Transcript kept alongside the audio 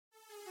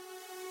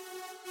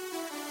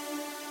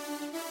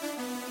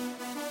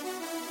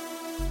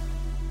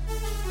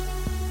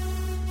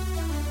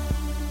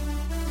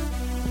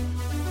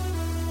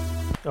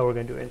Oh, we're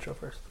going to do intro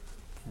first.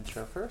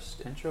 Intro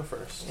first? Intro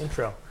first.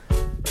 Intro.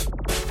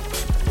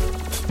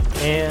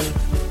 And...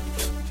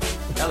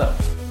 Hello.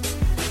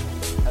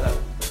 Hello.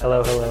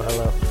 Hello, hello,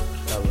 hello.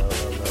 Hello,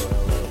 hello,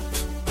 hello.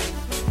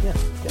 Yeah,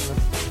 let's get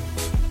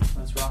this.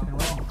 Let's rock and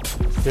roll.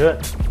 Let's do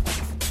it.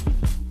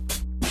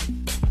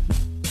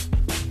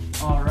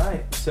 All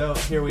right, so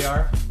here we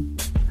are.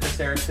 Chris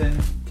Erickson,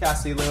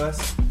 Cassidy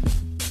Lewis.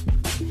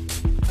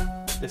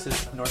 This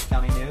is North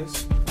County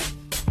News.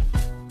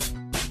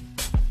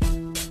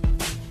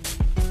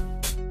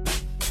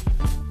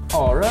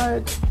 All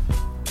right,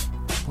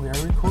 we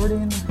are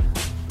recording.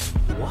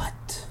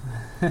 What?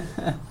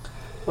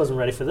 Wasn't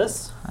ready for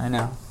this. I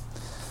know.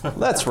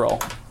 Let's roll.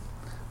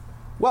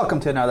 Welcome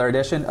to another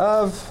edition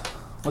of,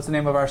 what's the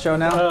name of our show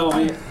now? Oh,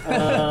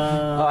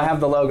 Oh, I have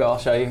the logo. I'll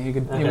show you. You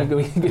could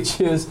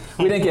choose.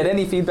 We didn't get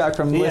any feedback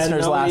from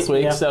listeners last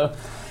week, so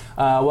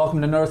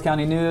welcome to North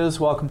County News.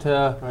 Welcome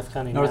to North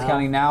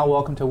County Now.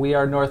 Welcome to We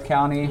Are North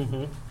County.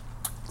 Mm-hmm.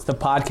 It's the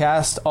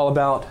podcast all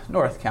about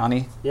North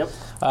County. Yep.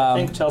 I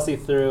think Chelsea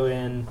threw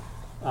in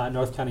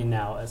North County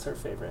Now as her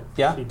favorite.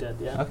 Yeah? She did,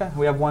 yeah. Okay,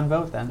 we have one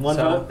vote then. One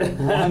vote?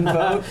 One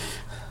vote.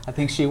 I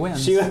think she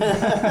wins.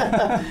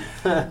 Yeah,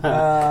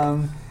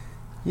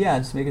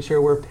 just making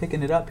sure we're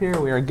picking it up here.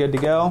 We are good to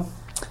go.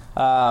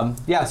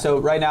 So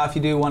right now, if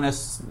you do want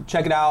to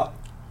check it out,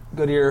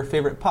 go to your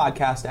favorite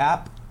podcast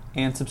app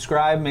and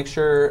subscribe. Make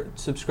sure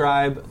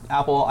subscribe,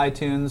 Apple,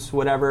 iTunes,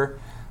 whatever.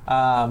 It's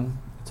on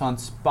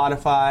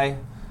Spotify.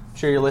 I'm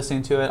sure you're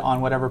listening to it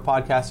on whatever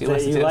podcast you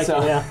listen to. Like so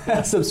it,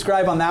 yeah.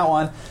 subscribe on that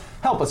one.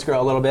 Help us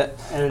grow a little bit.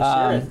 And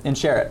share it. And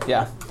share it,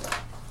 yeah.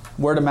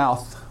 Word of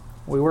mouth.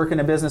 We work in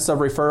a business of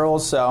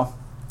referrals, so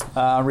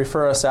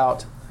refer us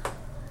out.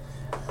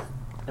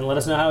 And let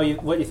us know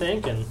what you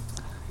think. And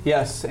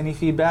Yes, any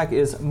feedback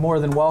is more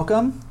than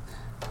welcome.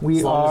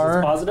 as long as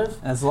it's positive.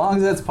 As long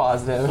as it's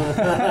positive.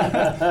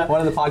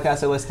 One of the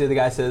podcasts I listen to, the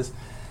guy says,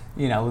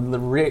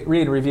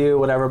 read, review,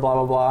 whatever,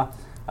 blah, blah,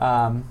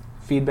 blah.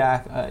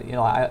 Feedback,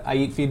 I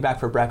eat feedback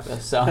for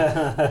breakfast, so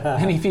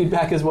any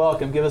feedback is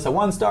welcome. Give us a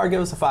 1-star,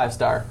 give us a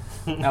 5-star.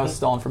 That was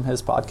stolen from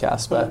his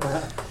podcast, but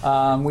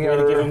we are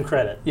to give him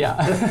credit. Yeah.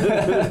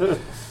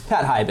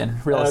 Pat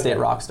Hyben, Real Estate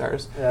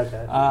Rockstars.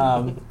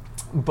 Okay.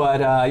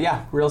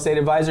 Real estate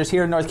advisors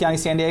here in North County,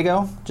 San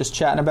Diego, just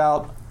chatting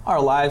about our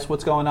lives,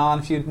 what's going on,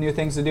 a few new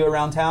things to do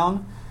around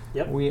town.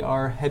 Yep. We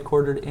are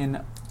headquartered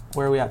in,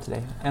 where are we at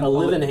today?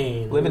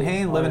 Livenhain.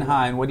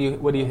 Livenhain. What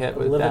do you hit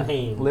with that?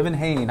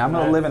 Livenhain. I'm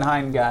a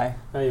Livenhain guy.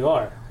 Oh, you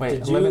are?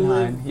 Wait,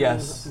 Livenhain,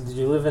 yes. Did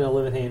you live in a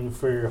Livenhain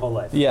for your whole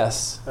life?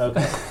 Yes.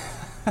 Okay.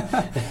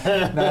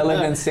 No, I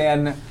live in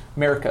San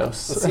Marcos.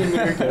 San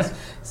Marcos.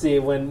 See,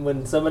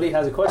 when somebody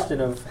has a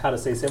question of how to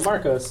say San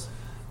Marcos,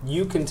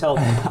 you can tell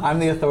them. I'm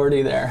the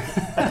authority there.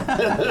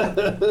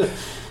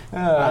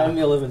 I'm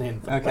the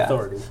Livenhain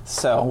authority.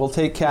 So we'll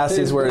take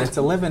Cassie's word. It's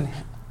a Livenhain.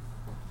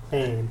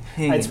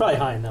 It's probably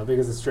Hein, though,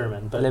 because it's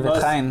German. But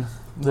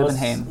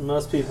Livenhain.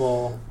 Most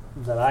people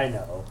that I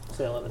know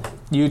say Livenhain.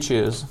 You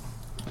choose.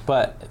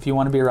 But if you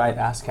want to be right,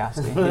 ask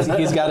Cassidy.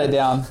 He's got it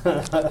down.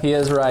 He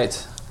is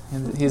right.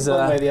 He's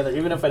one way or the other.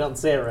 Even if I don't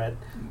say it right.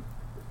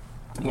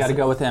 You got to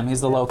go with him. He's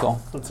the local.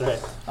 That's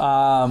right.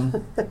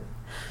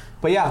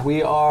 But yeah,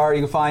 we are.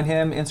 You can find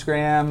him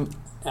Instagram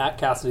at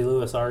Cassidy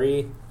Lewis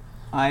RE.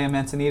 I am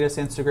Antonitas,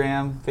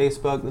 Instagram,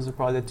 Facebook. Those are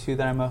probably the two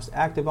that I'm most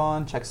active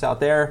on. Check us out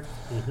there.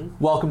 Mm-hmm.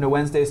 Welcome to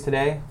Wednesdays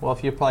today. Well,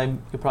 if you'll probably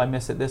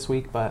miss it this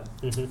week, but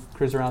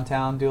cruise around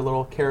town, do a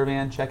little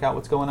caravan, check out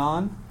what's going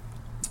on,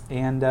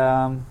 and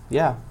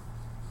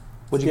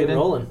Let's get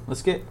rolling.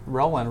 Let's get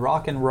rolling.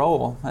 Rock and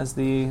roll, as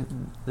the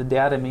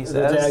dad in me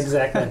says. Yeah,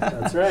 exactly.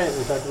 That's right.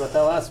 We talked about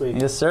that last week.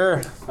 Yes,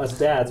 sir. Us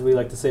dads, we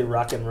like to say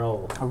rock and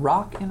roll.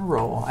 Rock and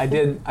roll. I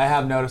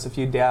have noticed a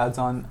few dads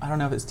on, I don't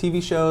know if it's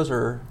TV shows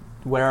or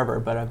wherever,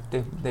 but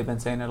they've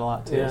been saying it a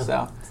lot too. Yeah.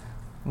 So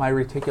my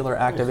reticular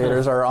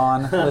activators are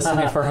on,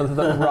 listening for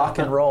the rock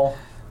and roll.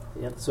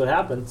 Yeah, that's what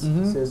happens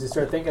as soon as you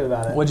start thinking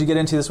about it. What'd you get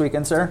into this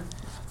weekend, sir?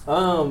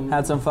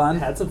 Had some fun?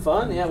 Had some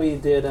fun, yeah. We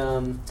did,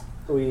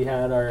 we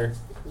had our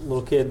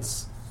little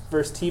kids'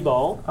 first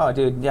T-ball. Oh,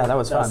 dude, yeah, that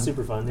was fun. That was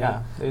super fun,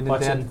 yeah.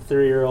 Watching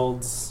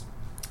 3-year-olds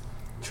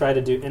try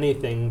to do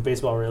anything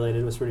baseball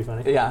related was pretty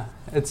funny. Yeah,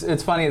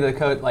 it's funny, the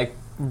coach, like,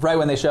 right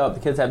when they show up, the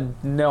kids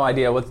have no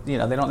idea what, they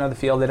don't know the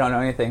field, they don't know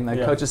anything.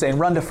 The coach is saying,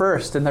 run to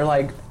first, and they're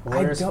like,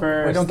 I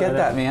don't get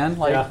that, man.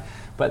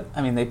 But,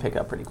 I mean, they pick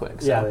up pretty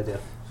quick. So yeah, they do.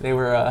 They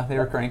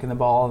were cranking the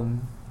ball,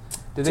 and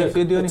did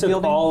they do any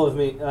fielding? All of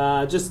me,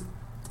 just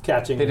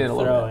catching and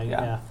throwing.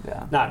 Yeah.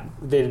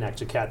 They didn't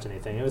actually catch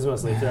anything. It was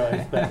mostly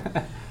throwing.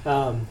 But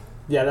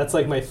that's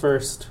like my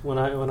first when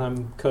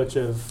I'm coach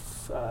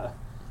of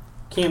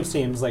Cam's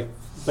teams. Like,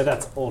 but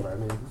that's older. I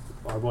mean,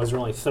 our boys were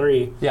only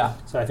 3. Yeah.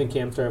 So I think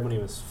Cam started when he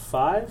was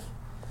 5.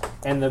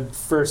 And the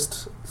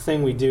first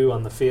thing we do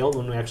on the field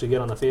when we actually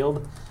get on the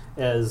field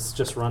is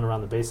just run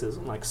around the bases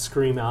and like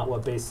scream out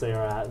what base they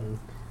are at and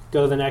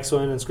go to the next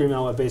one and scream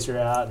out what base you're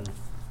at. And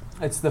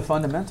it's the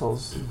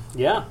fundamentals.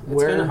 Yeah,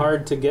 it's kind of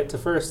hard to get to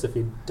first if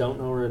you don't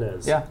know where it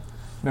is. Yeah.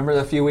 Remember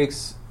the few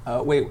weeks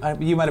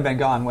You might have been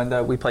gone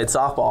when we played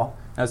softball.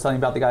 I was telling you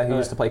about the guy who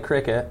used to play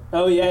cricket.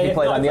 Oh, yeah. He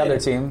played on the other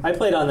team. I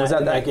played on that, Was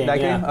that game. That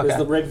game? Yeah. Okay. It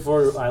was right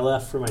before I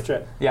left for my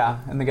trip. Yeah,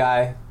 and the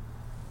guy,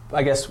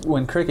 I guess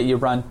when cricket, you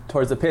run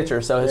towards the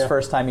pitcher. So his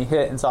first time he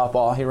hit in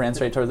softball, he ran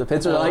straight towards the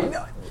pitcher. Like,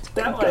 no,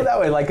 go that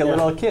way, like a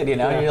little kid, you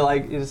know? Yeah. You're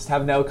like, you just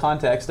have no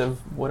context of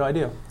what do I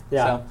do?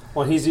 Yeah. So,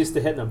 Well, he's used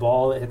to hitting a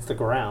ball that hits the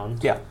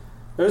ground. yeah.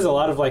 There's a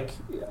lot of, like,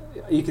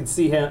 you can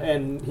see him,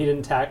 and he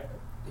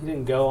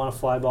didn't go on a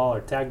fly ball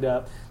or tagged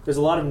up. There's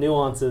a lot of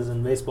nuances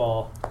in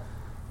baseball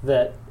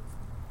that,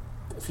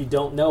 if you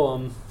don't know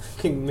them,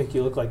 can make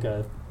you look like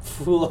a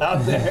fool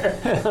out there,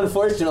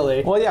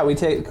 unfortunately. Well, yeah, we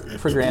take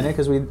for granted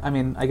because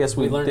I guess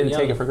we learned didn't it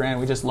take young. it for granted.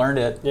 We just learned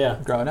it Yeah.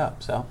 growing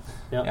up. So,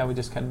 Yep. yeah, we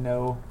just kind of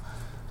know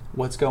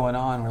what's going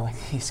on. We're like,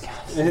 these guys.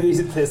 Really?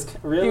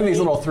 Even these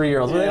little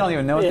 3-year-olds, they don't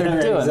even know what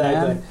they're doing,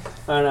 exactly. man.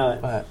 I know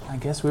it. But I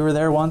guess we were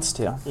there once,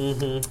 too.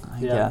 Mm-hmm.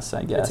 I guess.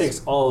 It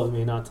takes all of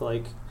me not to,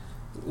 like,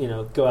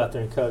 go out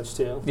there and coach,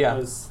 too. Yeah. I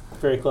was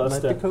very close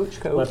Let to the coach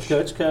coach. let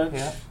the coach.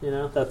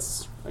 Yeah.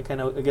 That's I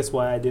guess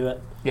why I do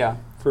it Yeah.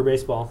 for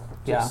baseball.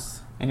 Yeah.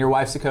 And your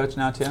wife's a coach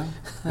now, too?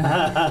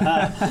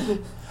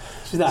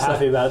 She's not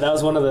happy about it. That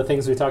was one of the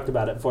things we talked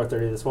about at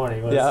 4:30 this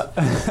morning. Was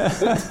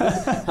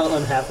how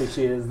unhappy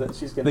she is that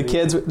she's going to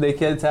The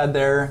kids had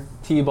their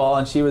t-ball,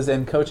 and she was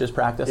in coach's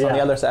practice on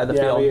the other side of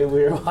the field.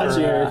 We were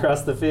watching her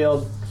across the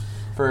field.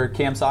 For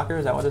CAM soccer,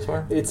 is that what it's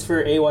for? It's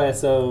for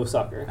AYSO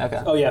soccer.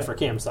 Okay. Oh yeah, for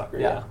CAM soccer.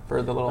 Yeah.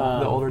 For the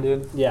the older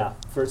dude. Yeah.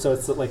 So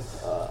it's like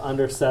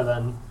under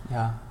 7.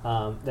 Yeah.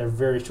 They're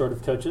very short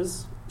of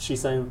coaches. She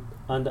signed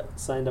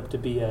up to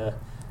be a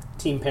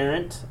team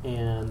parent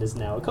and is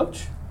now a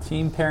coach.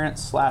 Team parent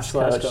 /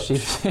 coach. She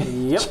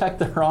checked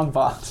the wrong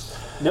box.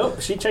 Nope,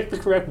 she checked the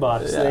correct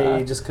box. Yeah.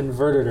 They just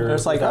converted her.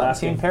 It's like,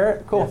 team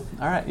parent? Cool.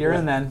 Yeah. All right, you're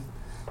in then.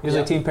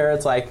 Usually team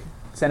parents like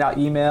send out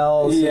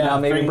emails,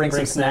 maybe bring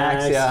some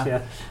snacks.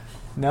 Yeah.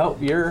 No,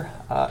 you're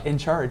in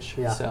charge.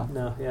 Yeah. So.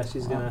 No,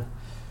 she's going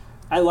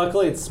to...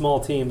 Luckily, it's small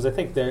teams. I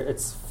think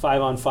it's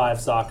 5-on-5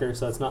 soccer,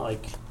 so it's not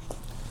like,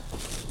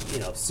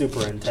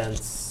 super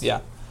intense.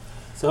 Yeah.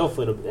 So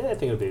hopefully, I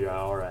think it'll be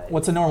all right.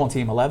 What's a normal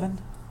team,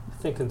 11? I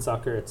think in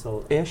soccer it's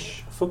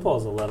ish. Football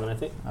is 11, I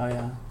think. Oh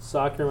yeah.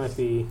 Soccer might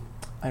be.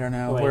 I don't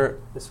know. Wait,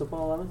 is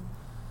football 11?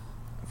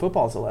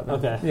 Football's 11.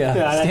 Okay.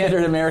 Yeah.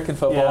 Standard American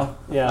football.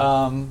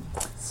 Yeah.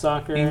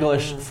 Soccer.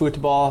 English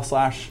football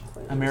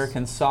 /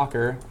 American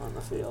soccer on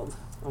the field.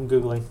 I'm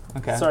googling.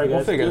 Okay. Sorry, guys.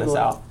 We'll figure this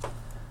out.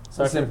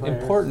 This is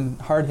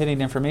important,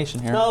 hard-hitting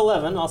information here. No,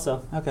 11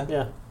 also. Okay.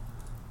 Yeah.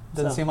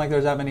 Doesn't seem like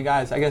there's that many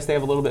guys. I guess they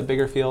have a little bit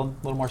bigger field,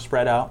 a little more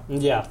spread out.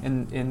 Yeah.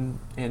 In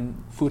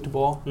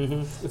football.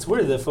 Mm-hmm. It's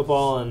weird that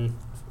football and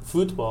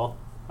football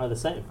are the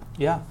same.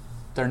 Yeah.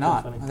 They're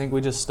not. I think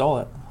we just stole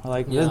it. We're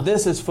like,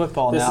 this is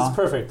football now. This is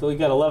perfect. We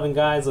got 11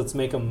 guys. Let's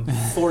make them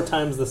 4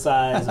 times the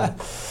size and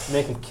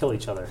make them kill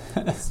each other.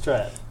 Let's try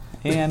it.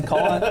 And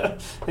call it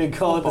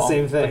the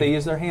same thing. But they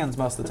use their hands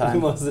most of the time.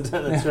 Most of the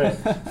time, that's right.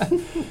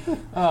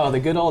 Oh, the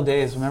good old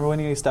days. Remember when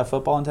you used to have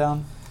football in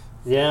town?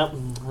 Yeah,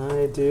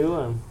 I do.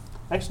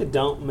 I actually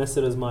don't miss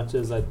it as much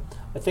as I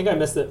think I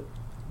missed it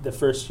the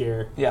first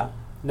year. Yeah.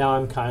 Now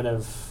I'm kind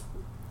of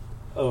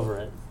over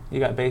it. You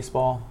got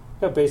baseball.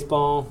 Got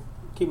baseball.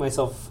 Keep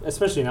myself,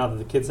 especially now that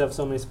the kids have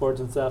so many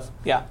sports and stuff.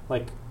 Yeah.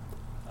 Like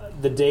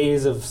the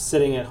days of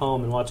sitting at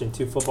home and watching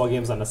 2 football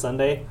games on a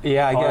Sunday.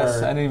 Yeah, I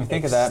guess I didn't even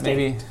think of that.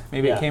 Maybe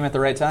it came at the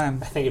right time.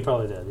 I think it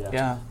probably did.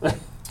 Yeah. Yeah.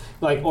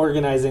 Like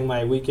organizing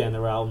my weekend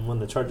around when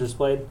the Chargers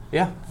played.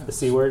 Yeah. The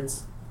C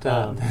words.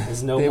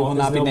 Is no they more, will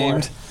not be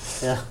named.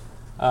 Yeah.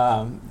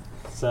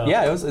 So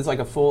yeah, it's like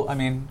a full.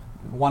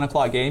 1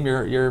 o'clock game.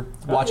 You're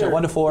watching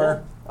 1 to 4.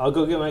 Yeah. I'll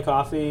go get my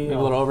coffee. Maybe a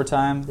little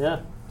overtime.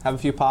 Yeah. Have a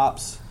few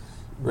pops.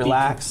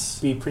 Relax.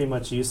 Be pretty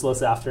much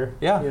useless after.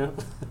 Yeah. You know?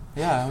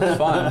 Yeah, it was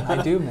fun.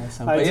 I do miss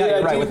them. But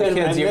you're right. With the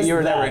kids, you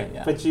were there.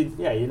 Yeah. But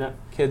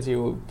kids,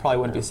 you probably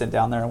wouldn't be sitting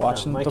down there and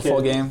watching the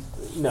full game.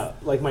 No,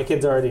 like my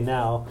kids already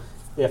now.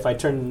 If I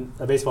turn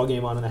a baseball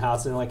game on in the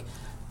house and they're like,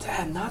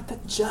 "Dad, not the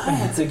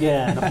Giants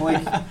again," I'm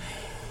like,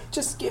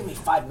 "Just give me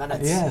 5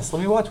 minutes." Yes,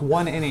 let me watch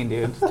 1 inning,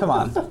 dude. Come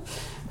on.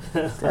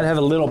 Gotta have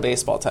a little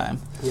baseball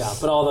time. Yeah,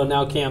 but although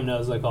now Cam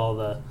knows like all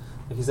the.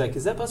 He's like,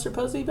 "Is that Buster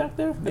Posey back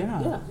there?"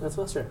 Yeah, that's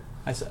Buster.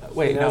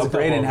 Wait, no,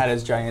 Braden had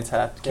his Giants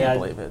hat. Can't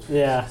believe it.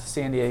 Yeah.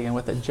 San Diego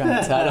with a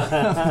Giants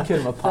hat.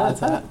 Give him a Pods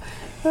hat.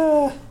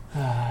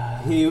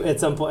 He at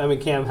some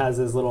point, Cam has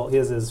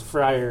his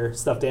Friar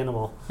stuffed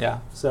animal. Yeah.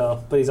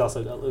 So, but he's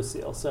also got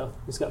Lucille, so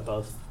he's got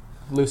both.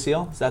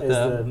 Lucille? Is that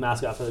the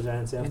mascot for the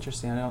Giants? Yeah.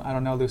 Interesting. I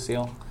don't know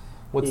Lucille.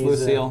 What's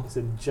Lucille? He's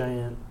a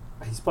giant.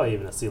 He's probably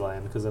even a sea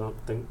lion because I don't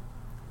think.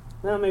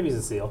 No, maybe he's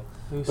a seal.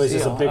 Lucille. But he's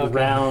just a big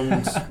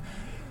round.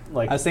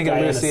 Like I was thinking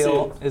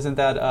Lucille. Isn't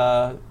that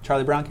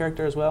Charlie Brown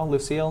character as well?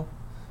 Lucille.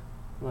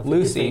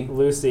 Lucy.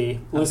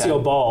 Lucille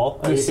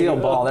Ball. Lucille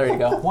Ball. There you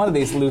go. One of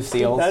these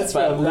Lucille's. That's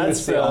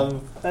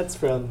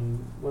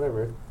from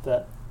whatever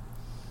that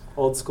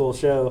old school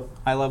show.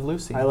 I Love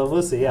Lucy. I Love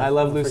Lucy. Yeah. I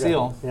Love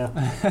Lucille. Yeah.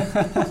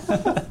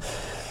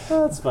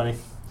 That's funny.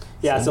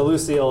 Yeah, so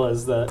Lucille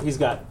is he's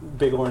got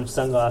big orange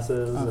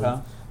sunglasses and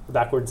a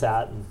backwards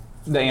hat. And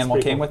the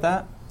animal came cool. with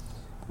that?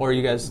 Or are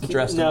you guys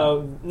dressed in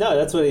that? No,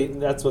 that's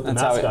what the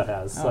mascot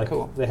has. Oh,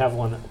 cool. They have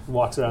one that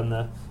walks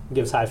around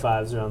gives high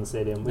fives around the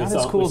stadium. Not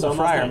as cool as a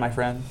friar, my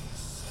friend.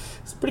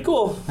 It's pretty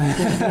cool.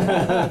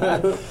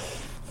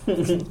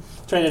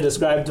 Trying to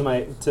describe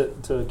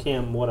to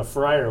Cam what a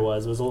friar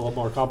was a little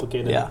more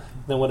complicated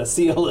than what a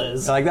seal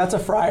is. Like, that's a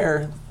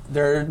friar.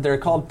 They're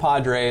called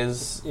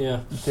padres. Yeah.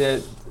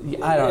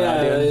 I don't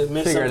know,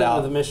 dude. Figure it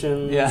out. With the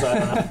missions. Yeah. I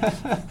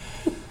don't know.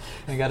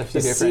 They got a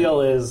few the different.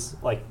 seal is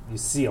like you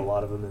see a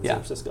lot of them in San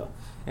Francisco.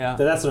 Yeah.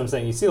 But that's what I'm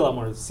saying. You see a lot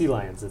more sea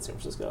lions in San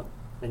Francisco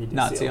than you do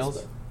not seals.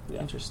 seals.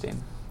 Yeah.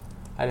 Interesting.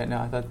 I didn't know.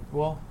 I thought,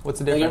 well, what's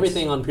the difference? Like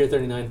everything on Pier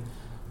 39,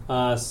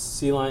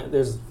 sea lion.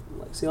 There's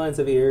like sea lions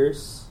have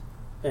ears,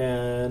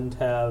 and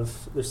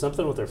there's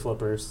something with their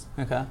flippers.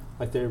 Okay.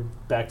 Like their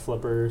back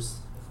flippers.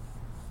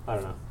 I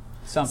don't know.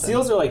 Something.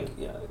 Seals are like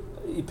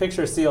you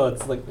picture a seal.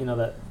 It's like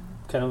that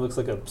kind of looks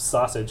like a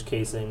sausage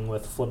casing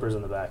with flippers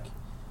in the back.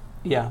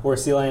 Yeah. Where a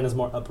sea lion is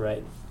more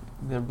upright.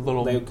 They're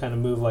little. They kind of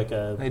move like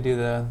a. They do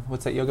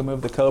what's that yoga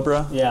move? The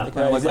cobra. Yeah. They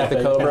kind of look like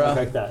the cobra. Kind of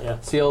like that.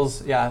 Yeah.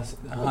 Seals. Yeah.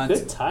 Hunt.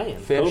 Good tie-in.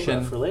 Fish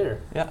Cobra for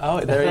later. Yeah.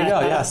 Oh, there you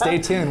go. Yeah. Stay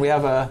tuned. We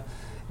have a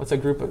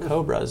group of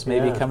cobras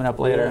maybe coming up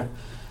later.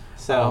 Yeah.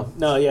 So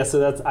no. Yeah. So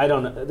that's I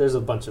don't know. There's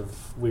a bunch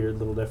of weird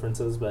little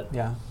differences, but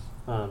yeah.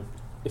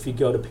 If you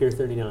go to Pier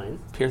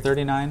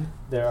 39,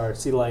 there are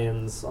sea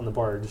lions on the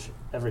barge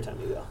every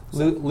time you go.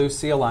 So.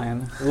 Lucille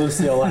Lion.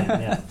 Lucille Lion.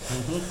 Yeah.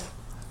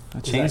 Mm-hmm.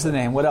 Change the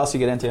name. What else you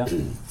get into?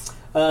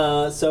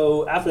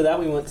 So after that,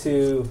 we went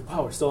to.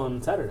 Wow, we're still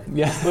on Saturday.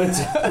 Yeah.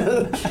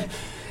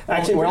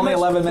 Actually, we're only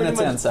 11 minutes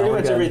in, so pretty we're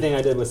much good. everything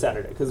I did was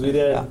Saturday because we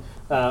did.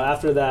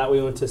 After that,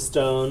 we went to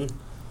Stone.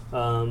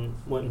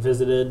 Went and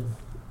visited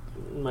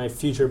my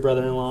future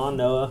brother-in-law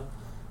Noah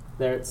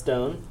there at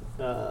Stone.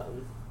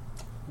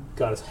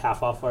 Got us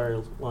half off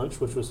our lunch,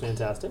 which was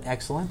fantastic.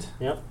 Excellent.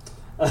 Yep.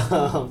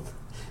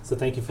 So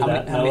thank you for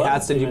that. How many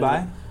hats did you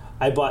buy?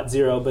 I bought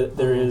 0, but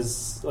there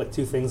is like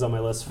 2 things on my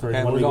list for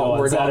when we're we go on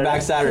We're Saturday. going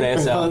back Saturday.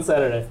 We're so on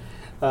Saturday.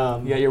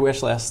 You got your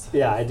wish list.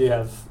 Yeah, I do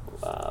have.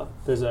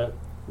 There's a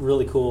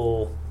really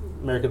cool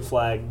American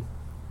flag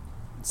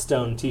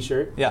Stone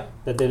T-shirt. Yeah.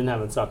 That they didn't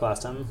have in stock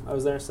last time I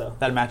was there. So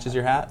that matches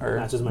your hat, or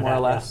matches my more hat,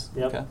 or less.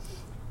 Yeah. Yep. Okay.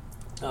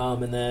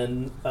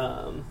 And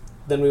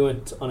then we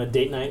went on a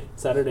date night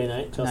Saturday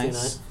night, Chelsea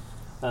nice.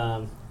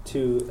 and I,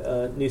 to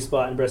a new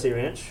spot in Brescia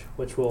Ranch,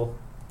 which we'll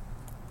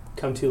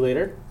come to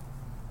later.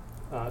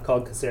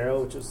 Called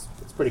Casero, which is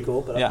pretty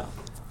cool, but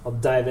I'll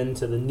dive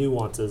into the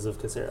nuances of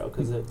Casero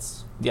because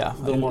it's a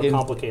little more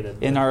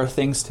complicated. In our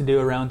things to do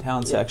around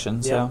town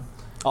section, so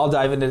I'll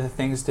dive into the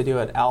things to do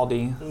at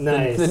Aldi,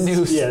 nice.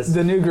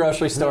 the new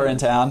grocery store in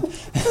town.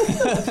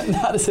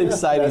 Not as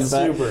exciting, but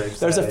super exciting.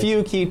 There's a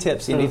few key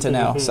tips you need to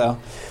know. So,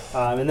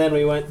 and then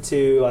we went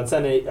to on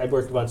Sunday. I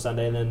worked a bunch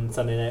Sunday, and then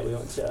Sunday night we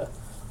went to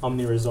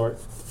Omni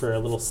Resort for a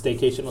little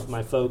staycation with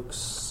my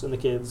folks and the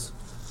kids.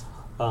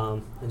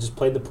 And just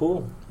played the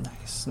pool.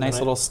 Nice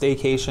little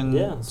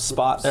staycation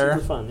spot there.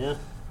 Super fun, yeah.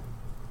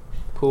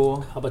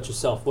 Pool. How about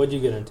yourself? What did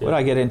you get into? What did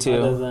I get into?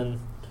 Other than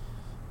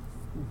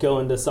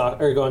going to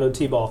going to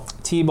T-ball.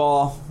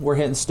 T-ball. We're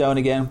hitting Stone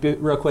again.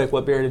 Real quick,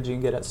 what beer did you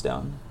get at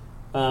Stone?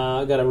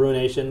 I got a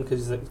Ruination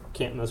because you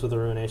can't mess with a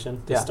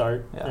Ruination to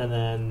start. Yeah. And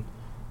then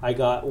I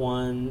got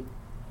one.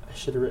 I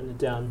should have written it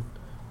down.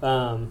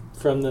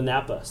 From the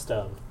Napa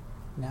Stone.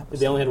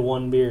 They only had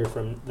one beer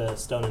from the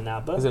Stone in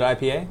Napa. Is it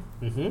IPA?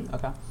 Mm-hmm.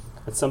 Okay.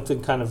 It's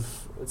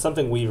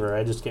something Weaver.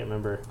 I just can't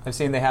remember. I've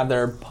seen they have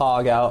their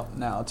POG out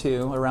now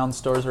too around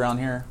stores around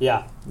here.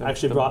 Yeah,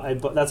 that's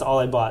all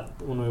I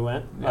bought when we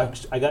went. Yeah.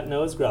 I got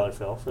Noah's growler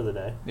fill for the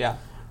day. Yeah.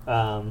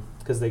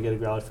 Because they get a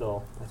growler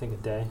fill, I think, a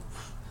day.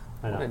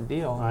 I know. What a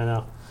deal! I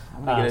know.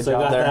 I'm gonna get a so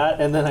job I got there.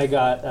 that, and then I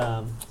got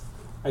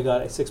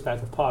a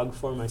 6-pack of POG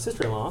for my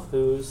sister-in-law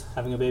who's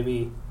having a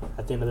baby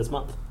at the end of this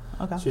month.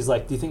 Okay. She's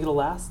like, "Do you think it'll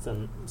last?"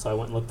 And so I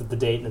went and looked at the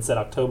date, and it said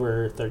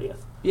October 30th.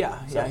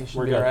 Yeah, so you should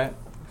we're be good. all right.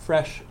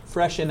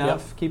 Fresh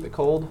enough. Yep. Keep it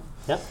cold.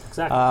 Yep,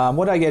 exactly.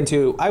 What did I get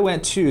into? I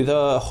went to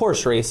the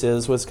horse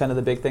races. Was kind of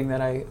the big thing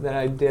that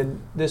I did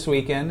this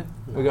weekend.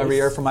 Nice. We go every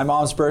year for my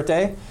mom's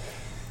birthday.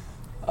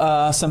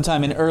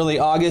 Sometime in early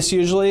August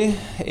usually,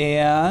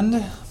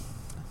 and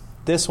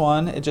this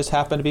one it just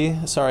happened to be.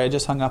 Sorry, I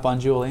just hung up on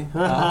Julie.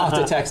 I'll have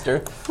to text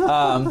her.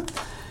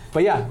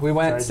 But yeah, we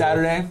went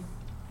Saturday.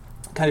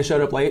 Kind of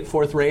showed up late.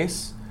 4th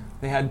race.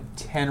 They had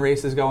 10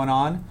 races going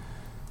on.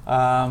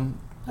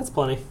 That's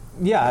plenty.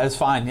 Yeah, it was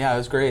fine. Yeah, it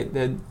was great.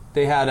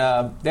 They had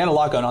a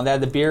lot going on. They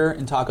had the beer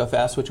and taco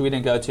fest, which we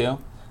didn't go to. It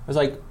was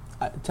like,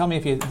 tell me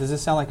does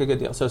this sound like a good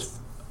deal? So it's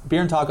beer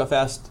and taco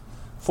fest,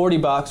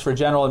 $40 for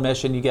general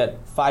admission. You get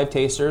 5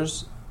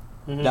 tasters.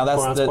 Mm-hmm. Now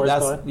that's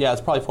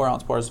it's probably 4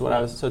 ounce pours.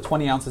 So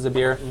 20 ounces of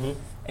beer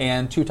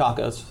and 2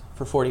 tacos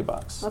for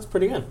 $40. That's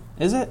pretty good.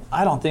 Is it?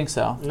 I don't think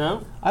so.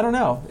 No, I don't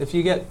know. If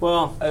you get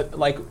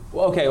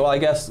I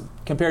guess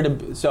compared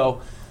to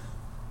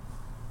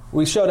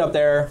we showed up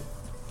there,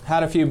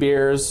 had a few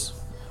beers,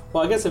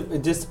 Well, I guess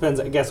it just depends.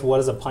 I guess what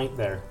is a pint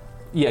there?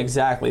 Yeah,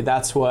 exactly.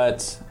 That's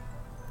what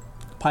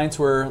pints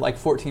were like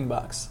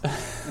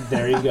 $14.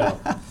 There you go.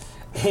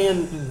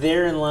 And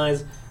therein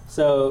lies.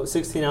 So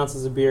 16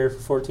 ounces of beer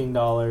for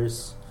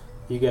 $14.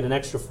 You get an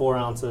extra 4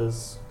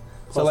 ounces.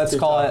 So let's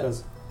call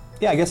it.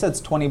 Yeah, I guess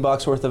that's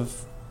 $20 worth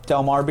of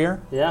Del Mar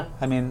beer. Yeah.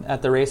 I mean,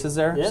 at the races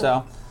there. Yeah.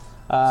 So.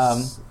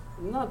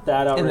 Not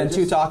that outrageous. And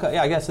then 2 taco.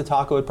 Yeah, I guess the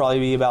taco would probably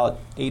be about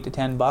 $8 to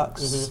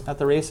 $10 at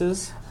the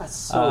races. That's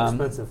so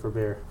expensive for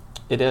beer.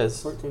 It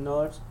is.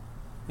 $14.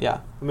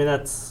 Yeah. I mean,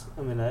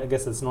 I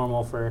guess it's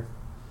normal for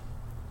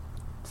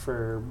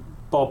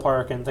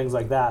ballpark and things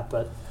like that,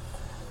 but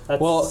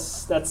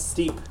that's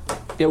steep.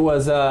 It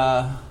was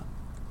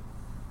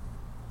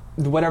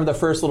whatever the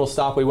first little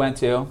stop we went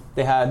to.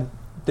 They had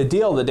the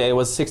deal of the day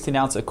was 16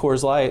 ounce of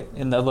Coors Light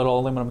in the little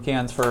aluminum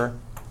cans for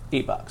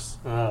 $8.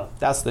 Oh,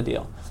 that's the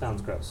deal.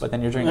 Sounds gross. But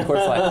then you're drinking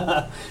Coors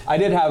Light. I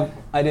did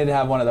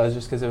have one of those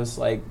just because it was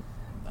like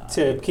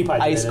to keep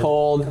hydrated. Ice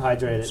cold.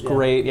 Hydrated. It's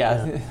great.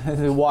 Yeah.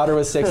 The water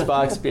was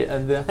 $6.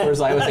 The Coors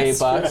Light was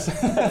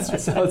 $8.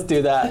 So let's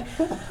do that.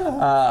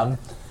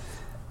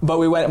 But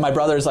we went. My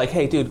brother's like,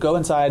 "Hey, dude, go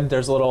inside.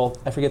 There's a little.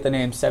 I forget the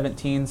name.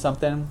 17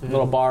 something.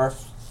 Little bar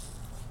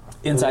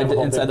inside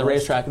the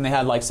racetrack, and they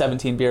had like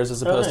 17 beers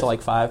as opposed to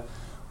like 5.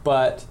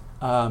 But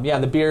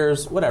the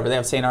beers, whatever. They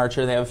have St.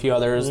 Archer. They have a few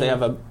others. They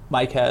have a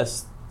Mike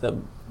Hess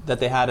that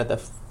they had at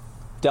the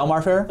Del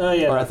Mar Fair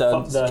or at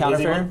the counter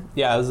fair. One?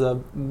 Yeah, it was a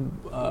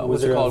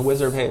what's it called?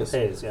 Wizard of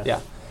Haze. Yeah.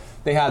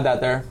 They had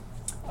that there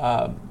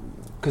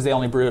because they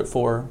only brewed it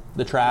for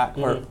the track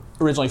or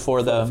originally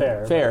for the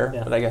fair,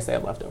 but I guess they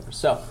have leftovers.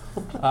 So,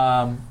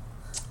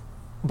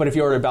 but if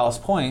you order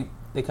Ballast Point,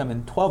 they come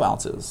in 12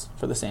 ounces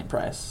for the same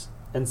price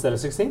instead of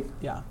 16.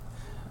 Yeah.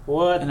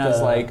 What? And I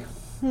was like,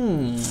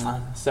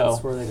 So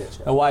that's where they get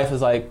you. My wife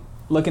is like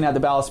looking at the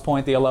Ballast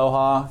Point, the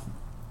Aloha.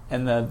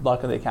 And the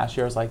luck of the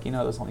cashier was like,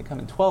 those only come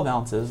in 12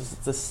 ounces.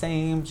 It's the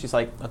same. She's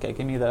like, okay,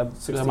 give me the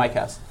Mike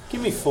Hess. Give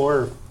me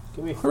 4.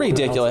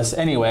 Ridiculous. Ounces.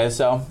 Anyway,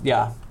 so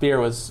yeah, beer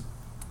was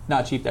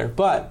not cheap there.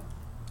 But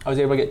I was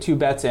able to get 2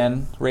 bets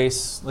in,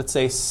 race, let's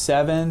say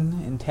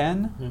 7 and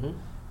 10. Mm-hmm.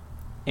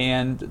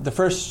 And the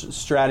first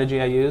strategy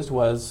I used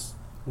was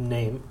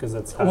name, because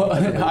that's how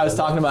I was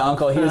talking about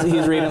Uncle.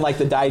 He's reading like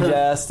the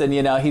digest, and he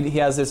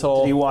has this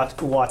whole. Did you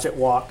watch it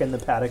walk in the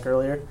paddock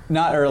earlier?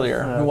 Not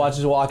earlier. He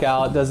watches walk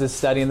out, does his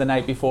studying the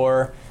night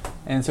before,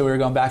 and so we were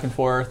going back and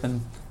forth,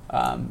 and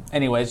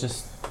anyways,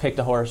 just picked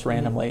a horse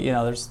randomly.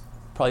 There's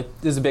probably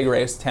this is a big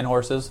race, 10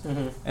 horses,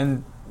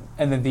 and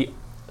then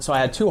so I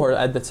had 2 horses.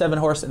 I had the 7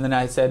 horse, and then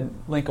I said,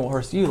 Lincoln, what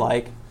horse do you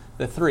like?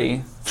 The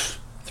 3.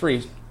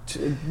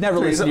 Never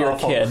listen to your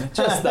kid.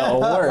 Just the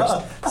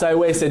worst. So I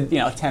wasted,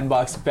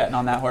 $10 betting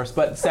on that horse.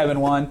 But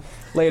 7-1.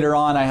 Later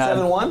on, I had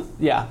 7-1.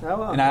 Yeah, oh,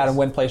 wow, and I had a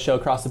win play show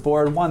across the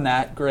board. Won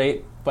that,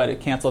 great. But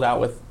it canceled out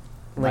with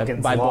my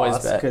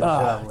boys' bet. Good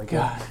job, Lincoln.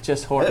 God,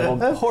 just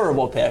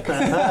horrible pick.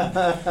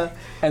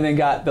 And then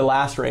got the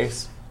last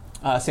race,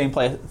 same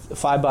play,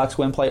 $5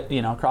 win play.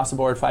 Across the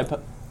board,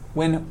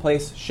 win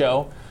place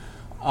show.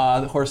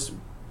 The horse,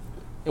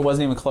 it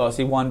wasn't even close.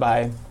 He won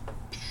by,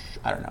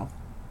 I don't know,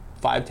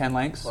 5-10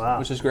 lengths,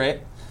 which is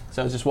great.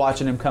 So just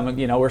watching him come,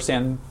 we're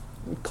standing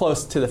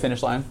close to the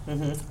finish line,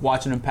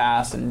 watching him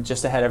pass, and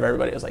just ahead of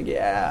everybody. I was like,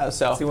 yeah.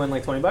 So does he win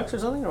like $20 or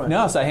something? Or what?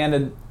 No, so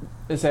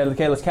I said,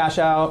 okay, let's cash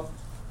out.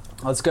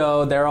 Let's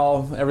go.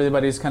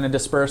 Everybody's kind of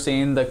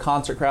dispersing. The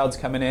concert crowd's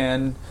coming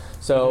in.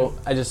 So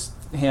I just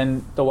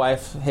hand the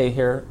wife, hey,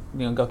 here,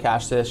 go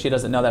cash this. She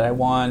doesn't know that I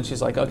won.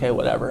 She's like, okay,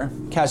 whatever.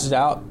 Cashes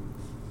out.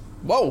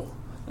 Whoa.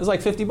 It was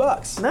like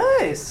 $50.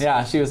 Nice.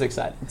 Yeah, she was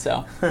excited.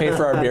 So paid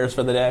for our beers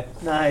for the day.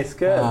 Nice,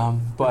 good.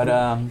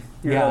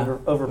 Your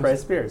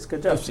overpriced beers.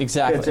 Good job.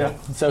 Exactly. Good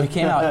job. So he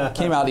came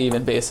out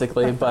even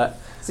basically, but.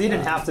 So you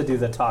didn't have to do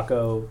the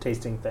taco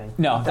tasting thing.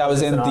 No, that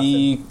was in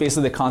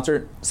basically the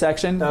concert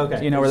section.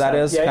 Okay. You know where that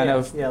is?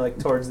 Yeah, like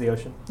towards the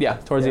ocean. Yeah,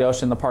 towards the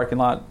ocean, the parking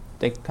lot.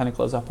 They kind of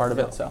closed off part of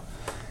it, so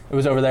it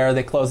was over there.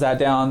 They closed that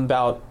down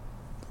about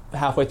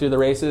halfway through the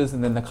races,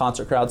 and then the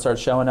concert crowd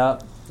starts showing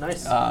up.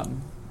 Nice.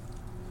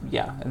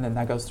 And then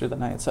that goes through the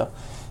night. So,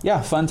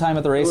 yeah, fun time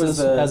at the races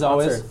as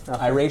always.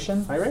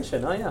 Iration.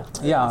 Oh yeah.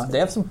 Yeah, they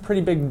have some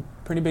pretty big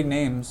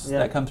names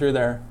that come through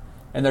there,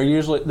 and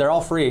they're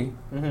all free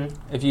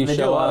if you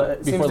show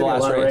up before the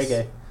last race.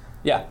 Reggae.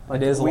 Yeah,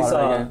 it is a lot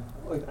of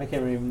reggae. I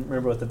can't even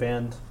remember what the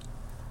band.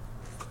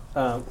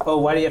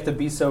 Why do you have to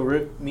be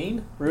so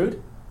mean?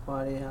 Rude?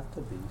 Why do you have to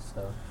be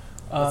so?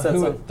 No,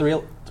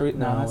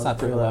 it's not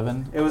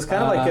 311. It was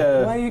kind of like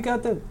a. Why you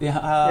got the?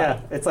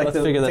 It's like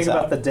the thing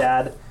about the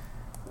dad.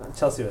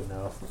 Chelsea would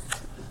know.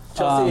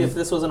 Chelsea, if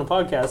this wasn't a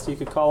podcast, you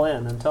could call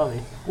in and tell me.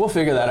 We'll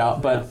figure that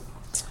out. But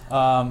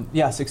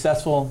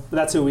successful. But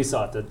that's who we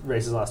saw at the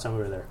races last time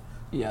we were there.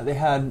 Yeah, they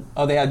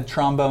had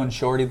Trombone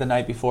Shorty the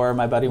night before.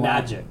 My buddy went.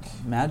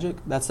 Magic.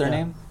 That's their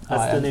name.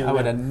 That's the name. I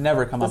would have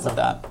never come up with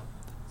that.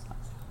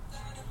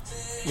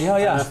 Yeah,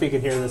 I don't know if you can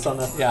hear this on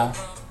the. Yeah,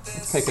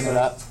 it's picking it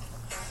up.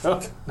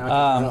 Oh,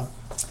 now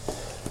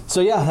So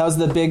yeah, that was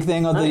the big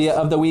thing of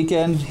Nice. the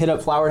weekend. Hit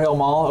up Flower Hill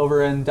Mall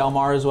over in Del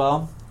Mar as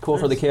well. Cool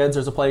for the Nice. kids.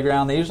 There's a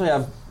playground. They usually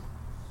have.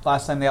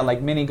 Last time they had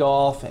like mini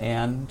golf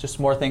and just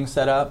more things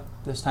set up.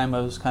 This time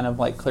it was kind of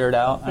like cleared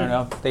out. I don't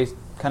know. They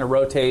kind of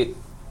rotate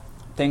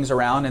things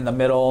around in the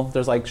middle.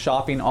 There's like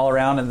shopping all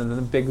around, and then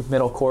the big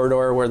middle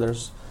corridor where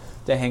there's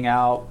to hang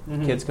out.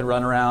 Mhm. Kids can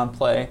run around,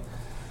 play.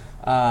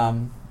 It's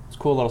a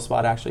cool little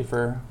spot actually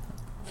for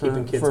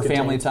Keeping kids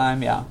family contained.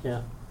 time. Yeah.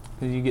 Yeah.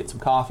 You get some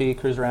coffee,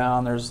 cruise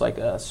around. There's like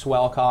a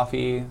Swell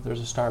coffee.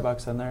 There's a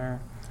Starbucks in there.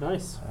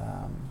 Nice.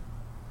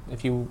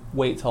 If you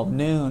wait till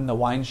noon, the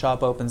wine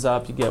shop opens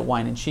up. You get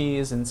wine and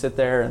cheese and sit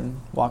there and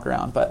walk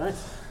around. But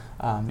Nice.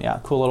 yeah,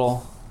 cool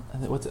little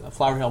what's it,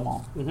 Flower Hill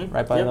Mall, Mm-hmm.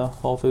 right by the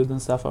Whole Foods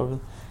and stuff over.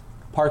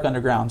 Park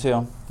underground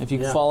too. If you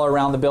Yeah. follow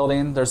around the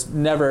building, there's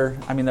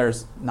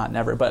not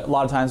never, but a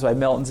lot of times by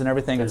Milton's and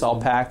everything, it's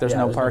all packed. There's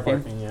no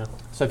parking. Yeah.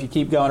 So if you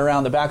keep going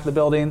around the back of the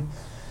building,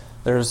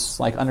 there's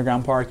like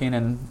underground parking,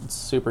 and it's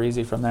super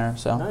easy from there.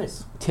 So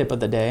Nice. tip of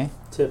the day.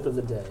 Tip of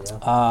the day.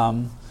 Yeah.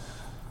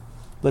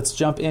 Let's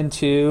jump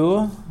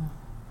into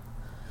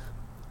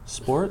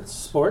sports.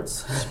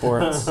 Sports.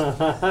 Sports.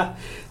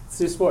 Let's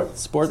do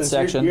sports. Sports Since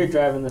section. You're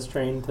driving this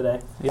train today.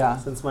 Yeah.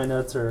 Since my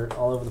notes are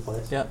all over the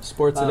place. Yep.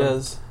 Sports it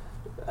is.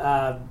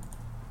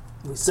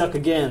 We suck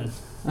again.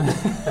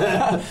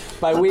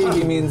 By we,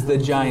 he means the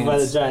Giants. By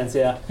the Giants,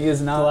 yeah. He is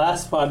The not.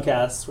 last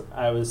podcast,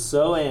 I was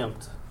so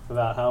amped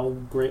about how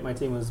great my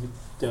team was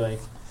doing.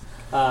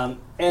 And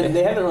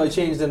they haven't really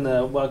changed in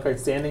the wildcard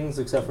standings,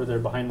 except for they're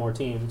behind more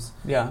teams.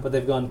 Yeah. But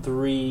they've gone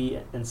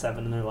 3-7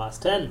 in their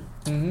last 10.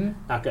 Mm-hmm.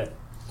 Not good.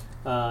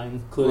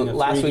 Including a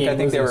Last week, I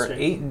think they were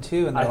losing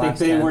streak. 8-2 in their I think last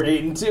they 10. were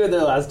 8-2 in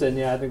their last 10.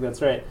 Yeah, I think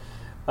that's right.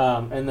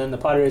 And then the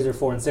Padres are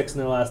 4-6 in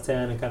their last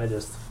 10, and kind of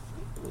just,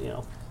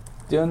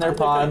 doing their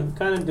pod.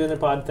 kind of doing their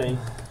pod thing.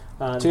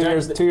 2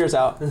 years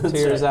out. 2 That's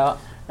years right. out.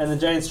 And the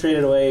Giants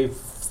traded away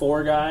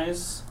 4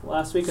 guys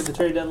last week at the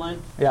trade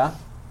deadline. Yeah.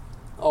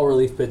 All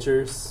relief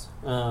pitchers.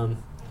 So,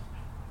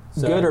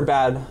 Good or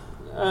bad?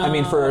 I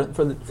mean, for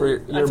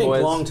your I think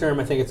boys. long term,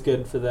 I think it's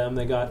good for them.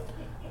 They got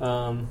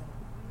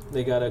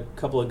a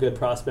couple of good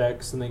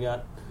prospects, and they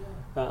got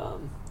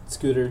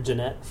Scooter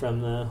Gennett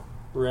from the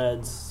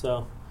Reds.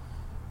 So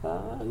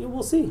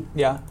we'll see.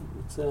 Yeah.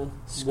 It's,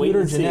 Scooter wait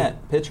and see.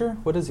 Gennett, pitcher.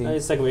 What is he?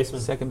 He's second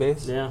baseman. Second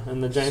base. Yeah,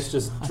 and the Giants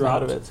just I'm out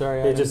dropped of it.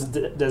 Sorry. I They didn't-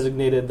 just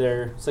designated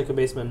their second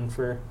baseman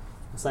for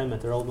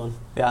assignment, their old one,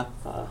 Yeah.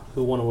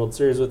 who won a World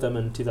Series with them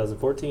in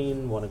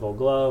 2014, won a Gold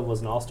Glove, was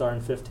an All-Star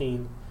in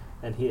 15,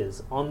 and he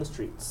is on the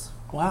streets.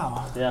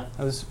 Wow. Yeah.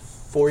 That was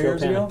 4 Phil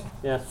years ago. Panic.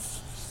 Yeah.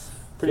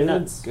 Pretty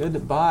nuts.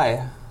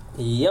 Goodbye.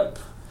 Yep.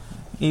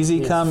 Easy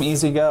Yes. come,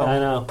 easy go. I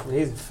know.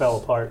 He fell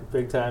apart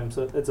big time,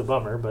 so it's a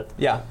bummer, but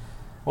Yeah.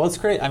 Well, it's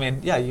great. I mean,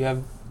 yeah, you have,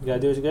 you got to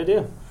do what you got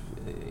to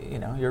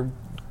do. your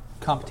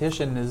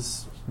competition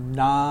is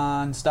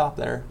non-stop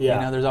there.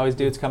 Yeah. There's always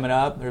dudes coming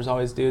up. There's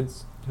always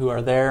dudes who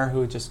are there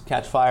who just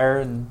catch fire,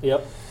 and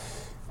Yep.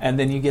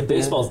 then you get the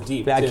Baseball's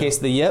deep, bad too. case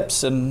of the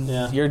yips, and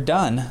Yeah. you're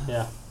done.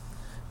 Yeah.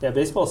 Yeah,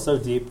 baseball's so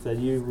deep that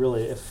you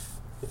really, if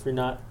you're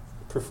not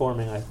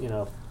performing,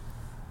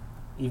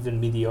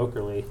 even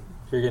mediocrely,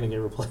 you're going to get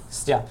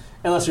replaced. Yeah.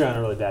 Unless you're on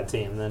a really bad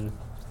team, then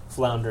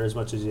flounder as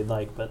much as you'd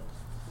like, but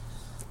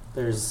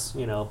there's,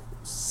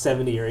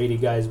 70 or 80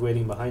 guys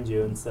waiting behind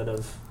you instead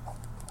of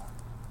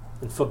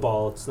in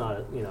football. It's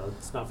not,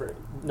 it's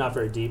not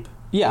very deep.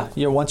 Yeah.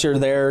 Once you're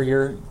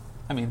there,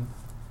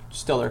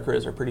 still their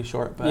careers are pretty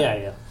short, but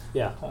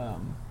Yeah.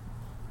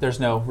 there's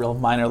no real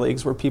minor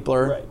leagues where people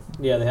are Right.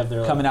 Yeah, they have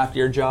their coming after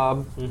your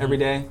job Mhm. every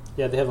day.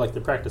 Yeah, they have like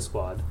the practice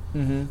squad,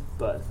 Mm-hmm.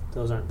 but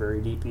those aren't very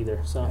deep either.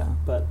 So, Yeah.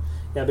 but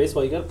yeah,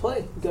 baseball, you got to play.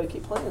 You got to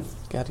keep playing.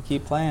 Got to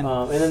keep playing.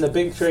 And then the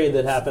big trade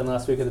that happened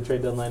last week at the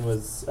trade deadline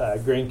was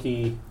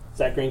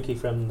Zach Greinke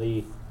from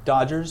the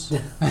Dodgers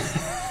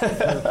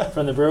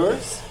from the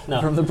Brewers. No,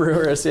 from the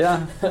Brewers,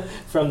 yeah.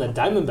 from the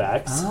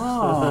Diamondbacks.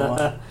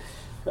 Oh.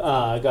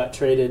 Got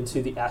traded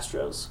to the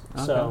Astros.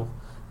 Okay. So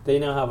they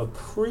now have a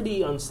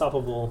pretty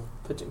unstoppable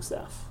pitching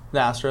staff. The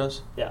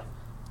Astros. Yeah,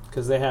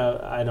 because they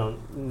have. I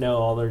don't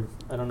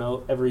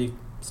know every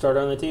starter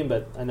on the team,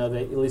 but I know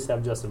they at least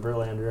have Justin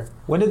Verlander.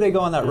 When did they go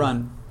on that Yeah.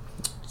 run?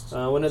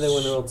 When did they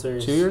win the World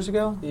Series? 2 years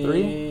ago?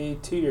 3?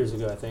 2 years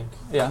ago, I think.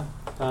 Yeah.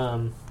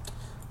 And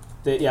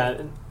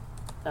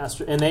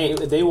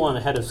they won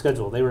ahead of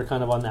schedule. They were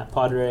kind of on that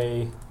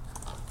Padre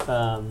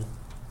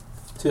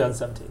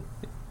 2017.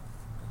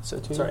 So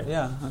 2 Sorry. years?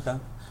 Yeah,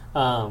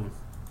 okay.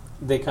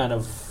 They kind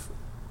of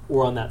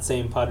were on that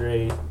same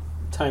Padre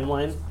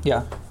timeline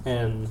Yeah.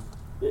 and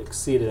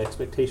exceeded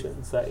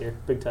expectations that year,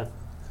 big time.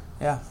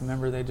 Yeah,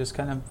 remember they just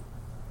kind of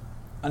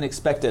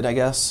unexpected, I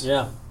guess.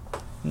 Yeah.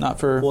 Not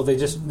for Well, they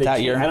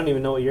that year. I don't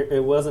even know what year.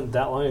 It wasn't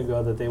that long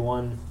ago that they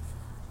won,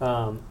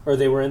 or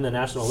they were in the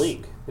National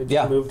League. They just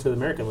Yeah. moved to the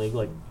American League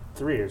like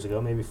 3 years ago,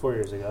 maybe 4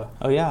 years ago.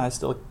 Oh yeah, I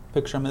still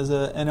picture them as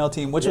a NL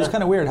team, which was Yeah.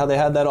 kind of weird how they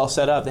had that all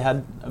set up. They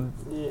had an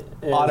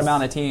odd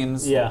amount of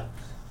teams. Yeah.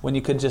 When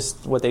you could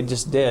just what they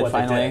just did What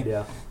finally they did,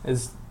 yeah.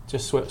 is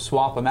just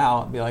swap them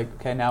out and be like,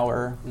 okay, now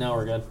we're Now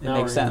we're good. it Now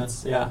makes we're good.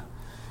 sense. Yeah.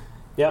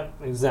 Yep,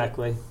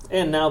 exactly.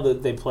 And now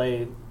that they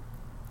play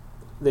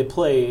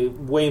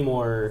way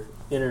more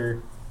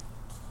inter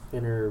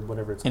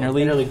whatever it's called.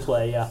 Interleague? Interleague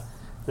play, yeah,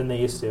 than they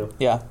used to.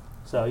 Yeah.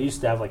 So you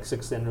used to have like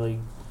 6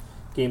 interleague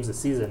games a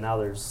season. Now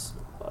there's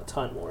a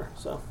ton more.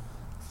 So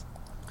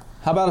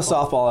How about a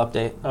softball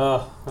update?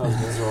 oh, that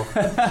was miserable.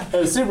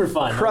 It was super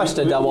fun. Crushed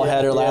a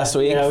doubleheader last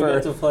week Yeah, we for-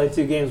 got to play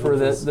 2 games For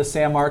with the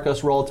San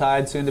Marcos Roll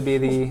Tide, soon to be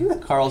the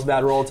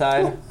Carlsbad Roll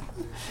Tide.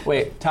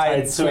 Wait, Tide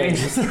Tide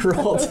Swings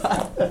Roll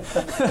Tide.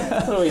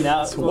 What are we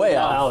now? It's way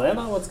off.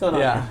 Alabama? What's going on?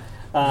 Yeah.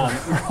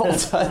 Here? Roll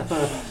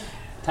Tide.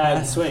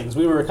 Tide swings.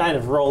 We were kind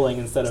of rolling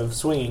instead of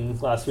swinging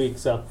last week.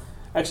 So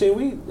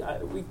actually,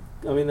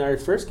 I mean, our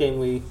first game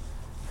we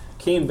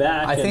came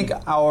back. I think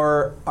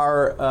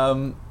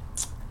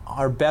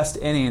our best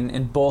inning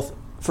in both,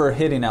 for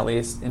hitting at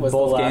least, in Was the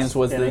both last games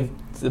was inning.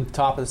 the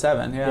top of the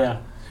 7. yeah.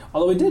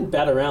 Although we did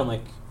bat around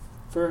like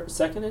for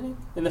second inning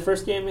in the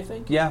first game, I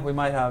think. Yeah, we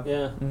might have.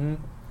 Yeah. Mm-hmm.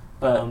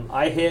 But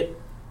I hit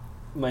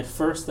my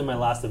first and my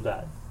last at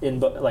bat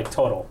like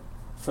total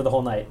for the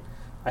whole night.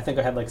 I think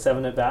I had like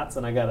 7 at bats,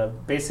 and I got a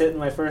base hit in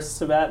my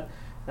first at bat,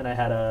 and I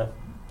had a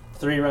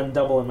 3-run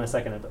double in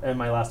my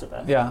my last at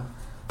bat. yeah,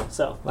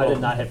 So I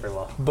did not hit very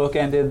well.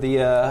 bookended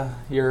the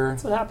your.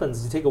 That's what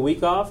happens. You take a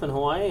week off in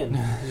Hawaii and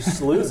you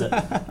just lose it.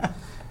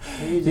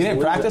 You didn't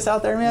practice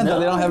out there, man? No,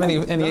 They don't have any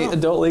no.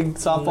 adult league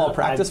softball No,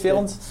 practice I-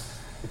 fields?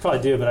 You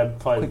probably do, but I'd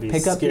probably Quick be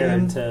pickup scared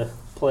game? to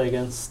play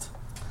against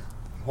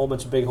a whole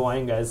bunch of big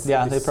Hawaiian guys.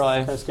 Yeah, It'd be they probably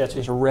kind of sketchy.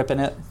 just ripping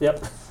it.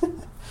 Yep.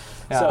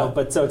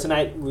 Yeah. So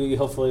tonight we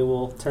hopefully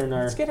will turn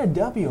our Let's get a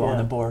W on Yeah.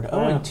 the board.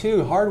 I know.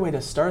 0-2, hard way to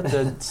start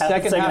the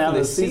second half of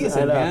the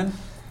season, I know. man.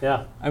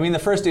 yeah I mean, the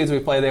first dudes we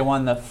played, they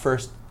won the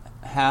first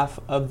half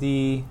of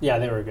the yeah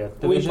they were good.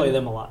 We Division? play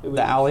them a lot.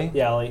 the alley.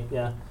 The alley,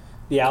 yeah.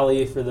 The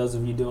alley, for those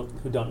of you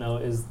who don't know,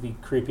 is the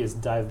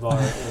creepiest dive bar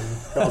in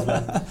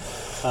Carlsbad.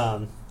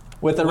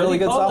 With a What do really you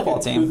good call it? softball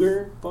Like a team.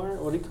 Cougar bar?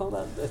 What do you call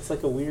that? It's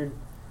like a weird.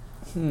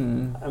 I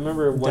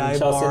remember when Dive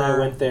Chelsea and I bar.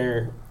 went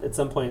there. At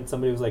some point,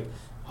 somebody was like,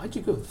 "Why'd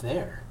you go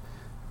there?"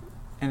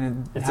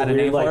 And it It's had a a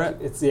weird, name like for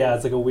it? it's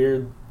like a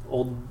weird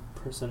old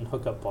person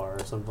hookup bar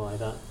or something like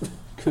that.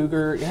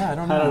 Cougar. Yeah, I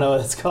don't know. I don't know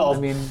what it's called. I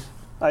mean,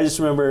 I just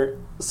remember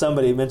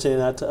somebody mentioning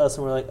that to us,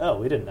 and we're like, "Oh,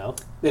 we didn't know."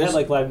 They had Just-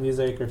 like live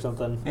music or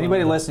something.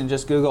 anybody listening,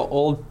 just Google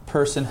old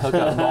person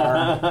hookup bar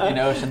in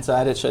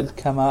Oceanside. It should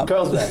come up.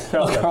 Carlsbad.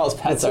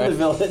 Carlsbad, It's in sorry. the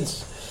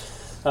village.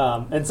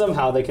 And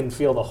somehow they can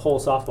field a whole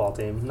softball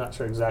team. Not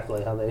sure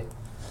exactly how they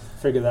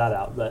figure that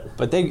out, but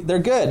But they're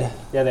good.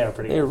 yeah, they are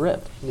pretty They good.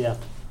 rip. Yeah,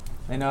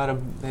 They know how to.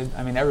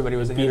 I mean, everybody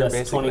was a beat hitter us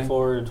basically.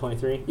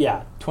 24-23.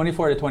 Yeah,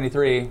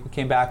 24-23. We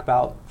came back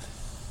about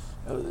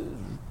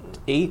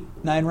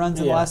 8-9 runs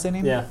in the last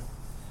inning. Yeah,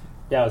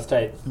 it was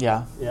tight.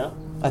 Yeah. Yeah.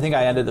 I think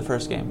I ended the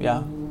first game.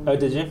 Yeah. Oh,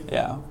 did you?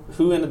 Yeah.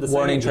 Who ended the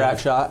Warning second track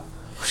shot. game?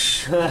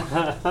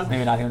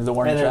 Maybe not even the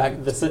warning And track.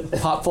 then the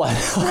Pop fly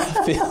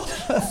left field.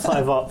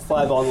 fly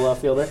ball to the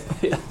left fielder.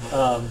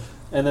 Yeah.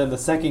 And then the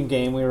second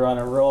game, we were on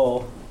a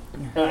roll.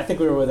 And I think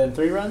we were within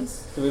 3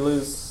 runs. Did we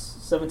lose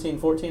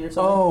 17-14 or something?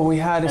 Oh, we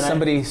had And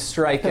somebody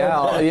strike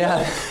out.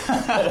 Yeah.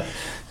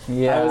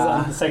 Yeah. I was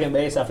on second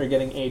base after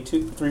getting a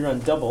 3-run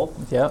double.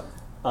 Yep.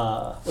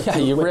 With Yeah,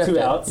 two, you with ripped 2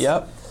 it. outs.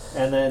 Yep.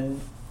 And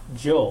then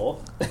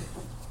Joel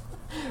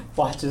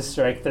watches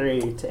strike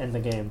 3 to end the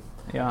game.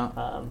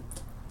 Yeah.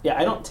 Yeah,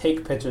 I don't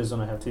take pitches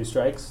when I have 2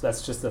 strikes.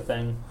 That's just the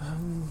thing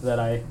that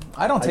I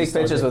I take just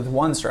don't pitches do. with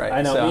 1 strike.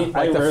 I know, So, I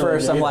like the rarely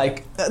first, do I'm either.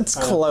 like, that's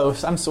I know.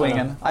 close. I'm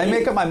swinging. I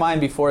make up my mind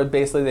before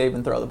basically they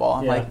even throw the ball.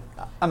 I'm Yeah. like,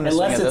 I'm going to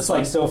swing unless at it's this like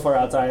one. so far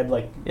outside,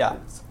 like Yeah.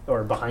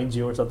 or behind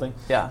you or something.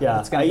 Yeah. Yeah,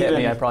 It's going to I hit me.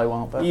 even- I probably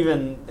won't. But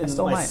Even in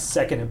still my might.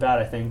 second at bat,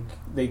 I think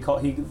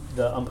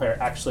the umpire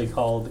actually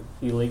called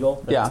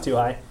illegal. That Yeah. it's too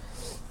high,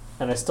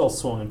 and I still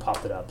swung and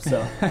popped it up.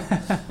 So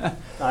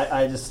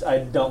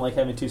I don't like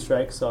having 2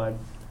 strikes, so I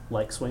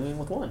like swinging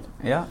with 1.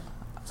 yeah.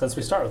 Since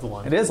we start with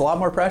 1. It is a lot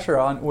more pressure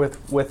on with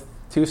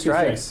 2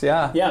 strikes. strikes.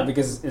 Yeah. Yeah,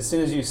 because as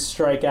soon as you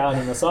strike out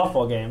in the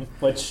softball game,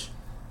 which,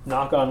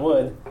 knock on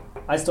wood,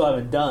 I still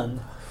haven't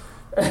done.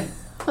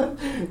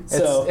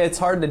 So It's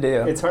hard to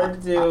do. it's hard to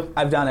do.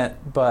 I've done it,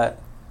 but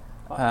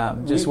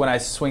just We- when I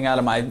swing out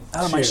of my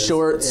Shoes.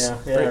 shorts.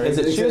 Yeah, Is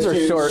it shoes or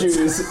shorts?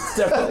 Shoes. It's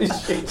definitely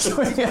shoes.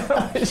 Swing out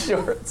of my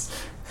shorts.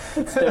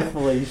 It's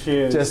definitely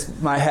shoes. Just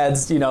my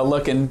head's,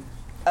 looking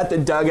at the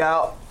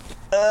dugout.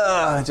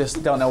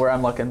 Just don't know where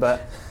I'm looking,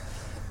 but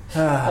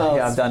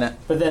yeah, I've done it.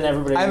 But then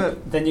everybody, I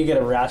haven't- then you get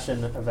a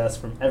ration of S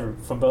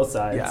from both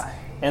sides. Yeah.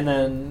 And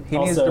then He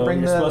needs also to bring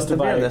you're the- supposed to the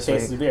buy beer a this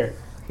case week. of beer.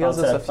 He owes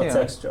us a few. I'll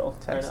text Joel.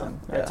 Text I know. him.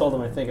 I Yeah. told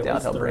him I think it Yeah,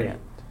 was he'll 3. bring it.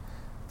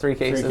 3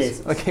 cases. 3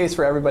 cases. A case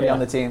for everybody Yeah. on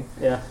the team.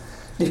 Yeah.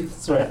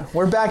 That's right.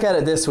 We're back at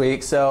it this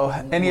week, so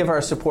any of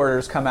our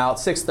supporters come out.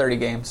 6:30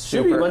 games.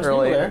 Should be a Super bunch of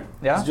early. people there.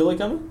 Yeah. Is Julie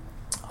coming?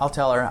 I'll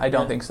tell her. I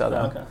don't Yeah. think so, though.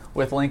 Okay.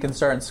 With Lincoln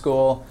starting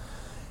school.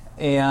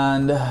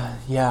 And,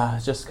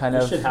 just kind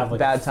We of should have like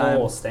bad full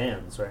time.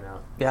 stands right now.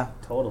 Yeah,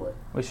 Totally.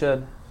 we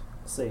should.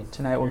 Let's see.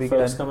 Tonight will Your be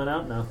folks good. coming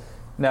out? No.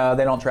 No,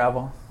 they don't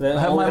travel. The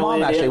My only- mom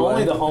only- actually only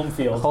would. the home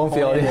field. Home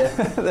field. Only Yeah.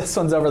 the- This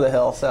one's over the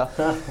hill, so.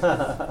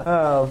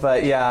 Oh,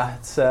 but yeah,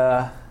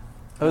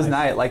 it was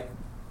nice. Like,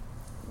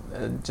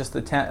 just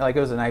the tent. Like, it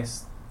was a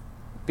nice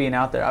being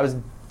out there. I was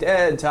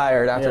dead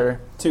tired after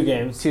 2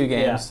 games. 2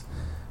 games,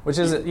 which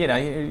is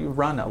you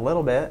run a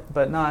little bit,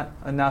 but not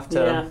enough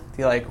to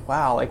be like,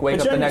 wow, like wake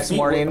But up you're the on your next feet,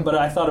 morning. But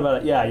I thought about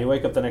it. Yeah, you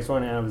wake up the next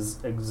morning and I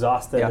was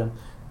exhausted.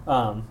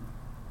 Yeah.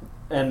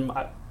 And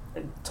I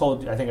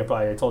told you. I think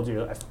I told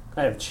you.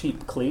 I have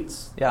cheap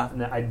cleats. Yeah.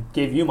 And I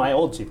gave you my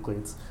old cheap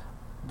cleats,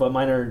 but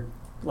mine are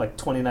like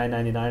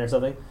 $29.99 or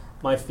something.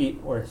 My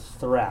feet were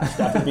thrashed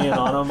after being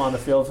on them on the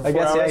field for 4 I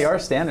guess hours. you are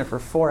standing for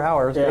 4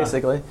 hours Yeah.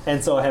 basically.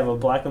 And so I have a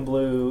black and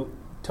blue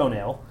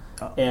toenail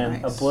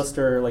and nice. a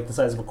blister like the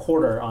size of a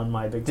quarter on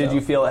my big toe. Did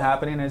you feel it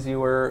happening as we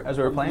were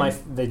playing? My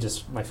feet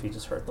just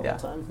hurt the whole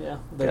time. Yeah,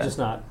 they're Good. just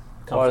not Or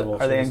comfortable.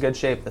 are they in shoes. good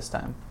shape this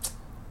time?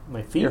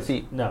 My feet? Your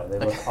feet? No, they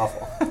look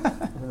awful.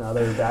 No,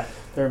 they're bad.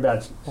 They're in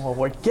bad. Well,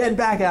 we're getting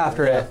back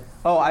after Yeah. it.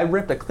 Oh, I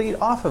ripped a cleat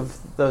off of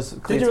those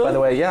cleats, you really? by the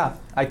way. Yeah.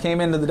 I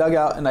came into the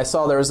dugout and I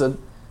saw there was a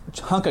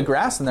hunk of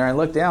grass in there. I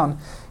looked down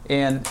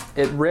and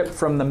it ripped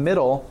from the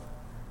middle.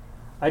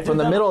 From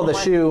the middle of the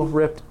shoe,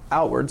 ripped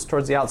outwards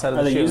towards the outside of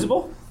Are the they shoe.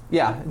 usable?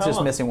 Yeah, it's just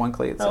well. missing one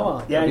cleat. So Oh,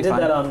 well. Yeah, I it'll be did fine.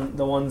 that on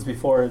the ones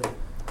before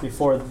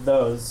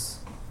those.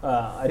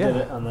 I did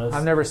it on those.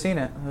 I've never seen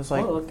it. I was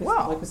like, Well,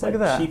 wow, like I said,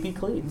 look at that. cheapy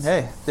cleats.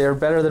 Hey, they're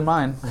better than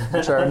mine,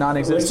 which are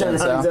non-existent.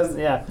 Which are non-existent,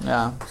 yeah.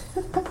 Yeah.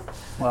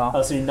 Well,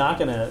 Oh, so you're not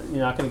gonna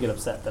get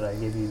upset that I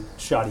gave you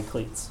shoddy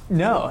cleats.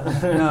 no.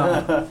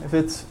 If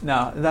it's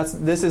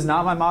this is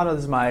not my motto.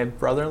 This is my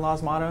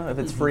brother-in-law's motto. If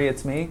it's free,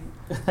 it's me.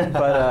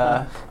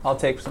 But I'll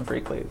take some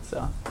free cleats.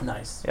 So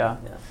Nice. yeah.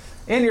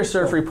 In your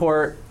surf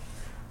report,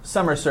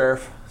 summer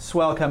surf,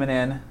 swell coming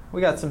in.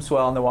 We got some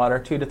swell in the water,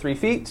 2 to 3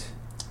 feet.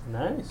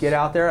 Nice. Get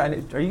out there.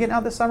 Are you getting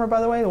out this summer,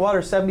 by the way? The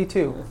water's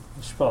 72.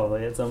 Should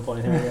probably at some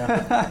point here.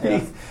 Yeah.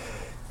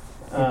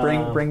 Yeah.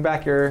 Bring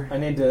back your. I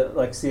need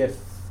to see if.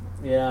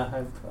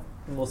 Yeah,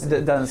 we'll see.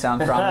 It doesn't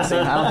sound promising.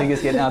 I don't think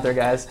it's getting out there,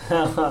 guys.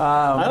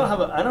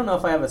 I don't know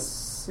if I have a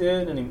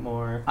suit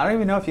anymore. I don't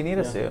even know if you need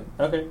a suit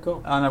Okay,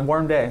 cool. on a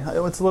warm day.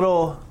 It's a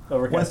little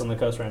Overcast on the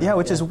coast right now. yeah,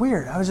 which is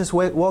weird. I was just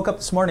woke up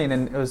this morning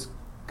and it was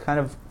kind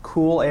of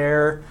cool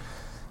air,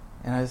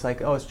 and I was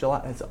like, oh, it's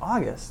July. It's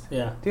August.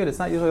 Yeah. Dude, it's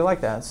not usually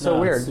like that. It's so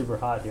No, weird. It's super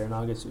hot here in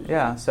August usually.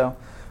 Yeah, so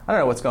I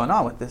don't know what's going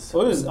on with this.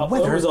 Well, it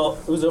weather.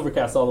 was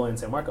overcast all the way in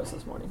San Marcos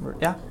this morning.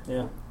 Yeah,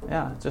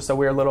 Yeah. just a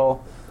weird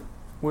little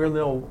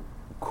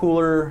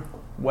cooler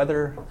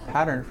weather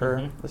pattern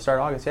for the start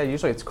of August. Yeah,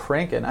 usually it's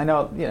cranking. I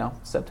know,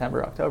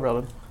 September, October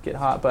it'll get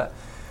hot, but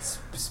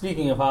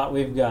Speaking of hot,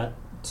 we've got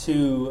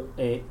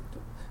there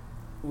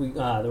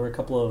were a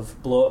couple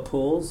of blow up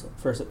pools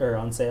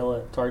on sale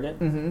at Target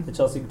that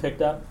Chelsea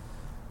picked up,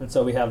 and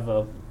so we have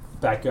a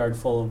backyard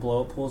full of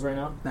blow up pools right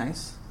now.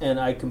 nice. And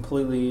I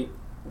completely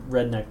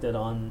rednecked it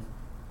on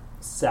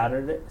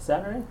Saturday.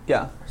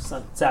 Yeah.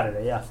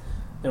 Saturday, yeah.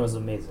 It was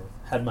amazing.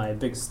 Had my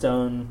big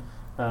stone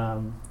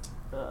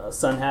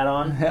sun hat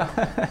on,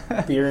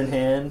 Yeah. beer in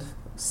hand,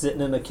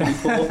 sitting in the kiddie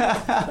pool.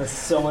 That's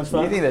so much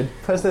fun. You need to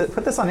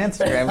put this on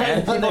Instagram,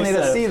 man. People Next need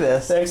to time. see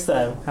this. Next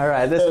time. All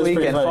right, That this was pretty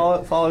weekend,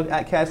 funny. follow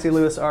at Cassie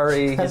Lewis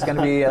RE. He's going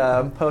to be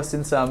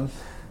posting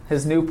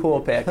his new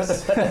pool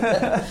pics from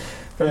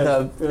It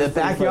was the pretty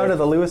backyard funny. of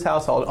the Lewis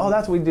household. Oh,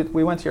 that's what we did.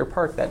 We went to your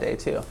park that day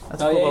too.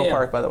 That's a cool little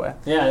park, by the way.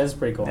 Yeah, it was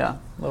pretty cool. Yeah,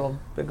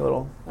 big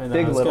little. I know.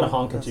 Big I was little. gonna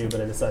honk at you,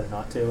 but I decided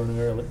not to when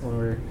we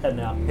were heading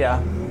out. Yeah,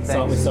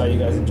 So we thanks. saw you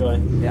guys enjoy.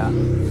 Yeah,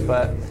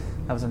 but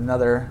that was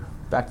another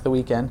back to the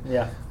weekend.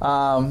 Yeah.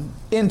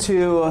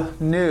 Into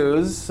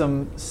news,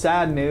 some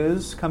sad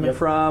news coming Yep.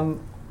 from.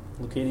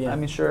 Lucadia.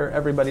 I'm sure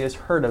everybody has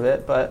heard of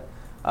it, but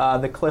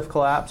the cliff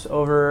collapse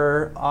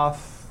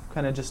off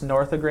kind of just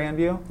north of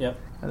Grandview. Yep.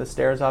 The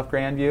stairs off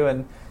Grandview,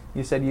 and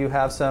you said you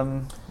have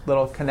some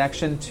little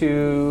connection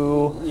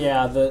to.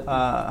 Yeah.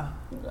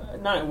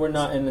 We're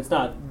not, and it's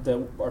not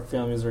that our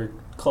families are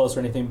close or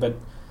anything, but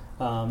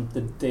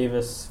the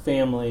Davis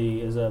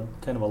family is a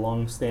kind of a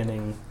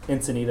long-standing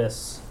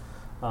Encinitas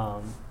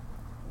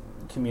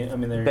community. I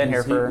mean, Been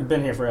here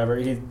been here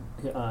forever.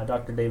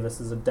 Dr. Davis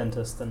is a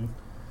dentist, and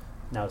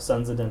now his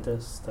son's a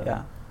dentist. And,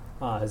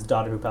 Yeah. his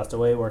daughter, who passed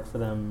away, worked for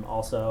them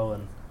also,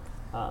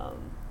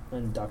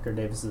 and Dr.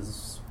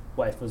 Davis's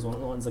wife was one of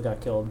the ones that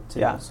got killed too.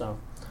 Yeah. So,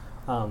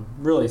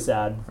 really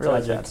sad, Really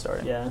tragic sad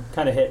story. Yeah,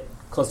 kind of hit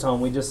close to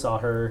home. We just saw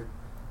her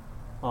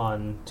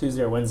on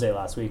Tuesday or Wednesday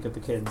last week at the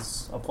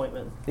kids'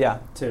 appointment Yeah,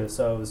 too.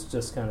 So it was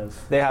just kind of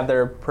they have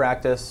their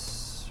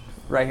practice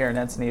right here in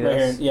Encinitas.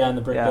 right here, in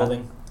the brick Yeah.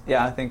 building.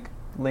 Yeah, I think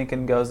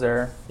Lincoln goes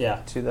there Yeah,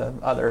 to the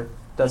other.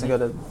 Doesn't Mhm.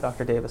 go to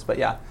Dr. Davis, but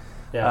yeah.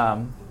 yeah,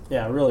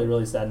 yeah. Really,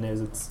 really sad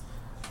news. It's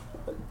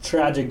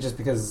tragic just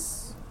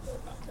because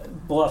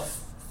bluff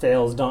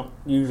fails don't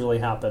usually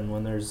happen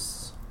when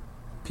there's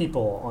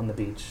people on the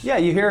beach. Yeah,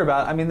 you hear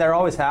about. I mean, they're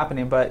always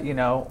happening, but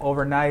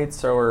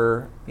overnights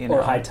or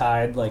Or high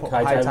tide,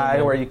 high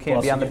tide where you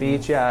can't be on the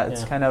beach. Yeah,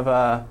 it's Yeah. kind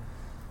of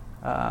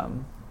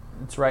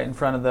it's right in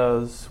front of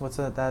those. What's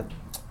that?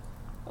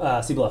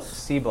 Sea Bluff.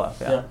 Sea Bluff.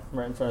 Yeah,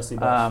 right in front of Sea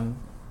Bluff.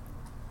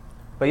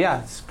 But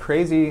yeah, it's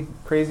crazy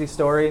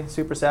story.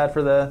 Super sad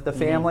for the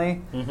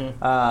family.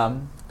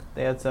 Mm-hmm.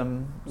 They had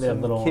some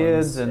little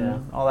kids ones,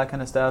 and all that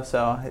kind of stuff.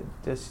 So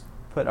just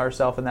put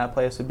ourselves in that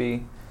place would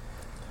be,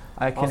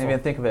 I can't Awful.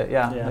 even think of it.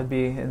 Yeah, it'd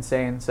be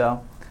insane.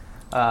 So,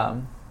 it's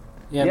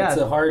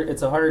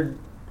a hard.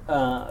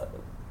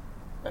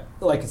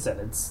 Like I said,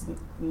 it's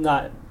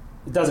not.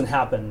 It doesn't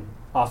happen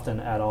often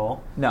at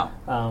all. No.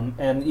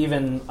 And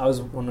even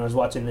when I was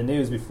watching the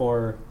news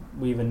before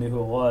we even knew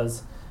who it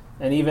was,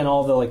 and even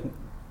all the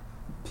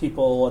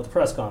people at the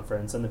press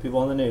conference and the people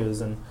on the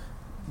news, and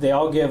they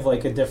all give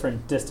a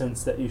different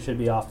distance that you should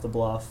be off the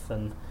bluff,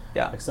 and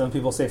some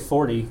people say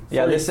 40.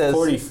 Yeah, this says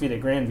 40 feet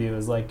at Grandview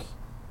is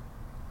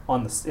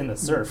in the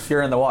surf. If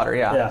you're in the water,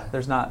 yeah.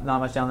 There's not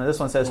much down there. This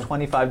one says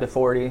 25 to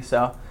 40.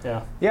 So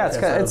yeah,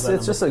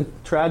 it's just a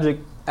tragic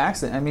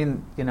accident. I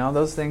mean,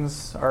 those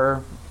things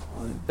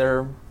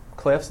they're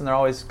cliffs, and they're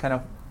always kind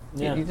of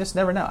you just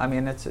never know. I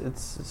mean, it's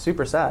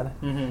super sad.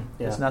 Mm-hmm. Yeah.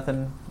 There's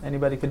nothing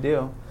anybody could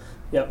do.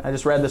 Yep. I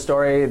just read the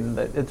story, and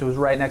it was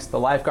right next to the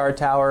lifeguard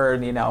tower,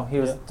 and he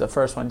was the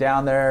first one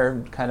down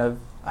there. Kind of,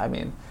 I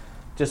mean,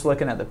 just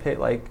looking at the pit,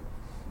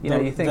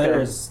 you think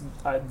there's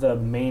the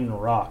main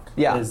rock.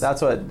 Yeah,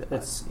 that's what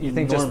it's. You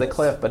think just the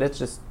cliff, but it's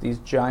just these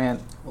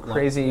giant,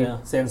 crazy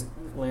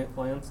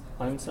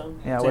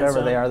limestone. Yeah,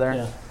 whatever they are there.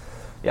 Yeah,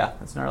 yeah,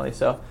 it's gnarly.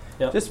 So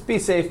just be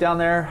safe down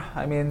there.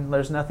 I mean,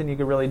 there's nothing you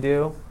could really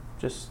do.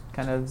 Just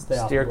kind of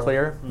steer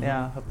clear. Mm-hmm.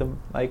 Yeah,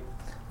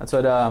 that's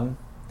what.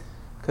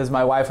 Because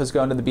my wife was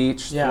going to the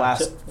beach the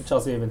last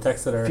Chelsea even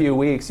texted her few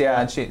weeks. Yeah,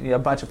 and a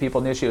bunch of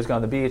people knew she was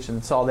going to the beach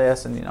and saw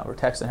this, and we're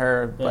texting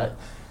her, but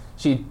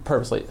she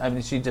purposely. I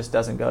mean, she just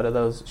doesn't go to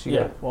those.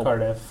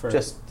 Cardiff.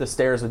 Just the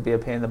stairs would be a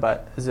pain in the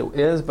butt as it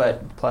is,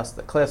 but plus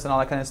the cliffs and all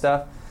that kind of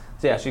stuff.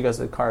 So yeah, she goes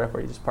to Cardiff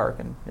where you just park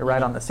and you're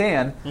right on the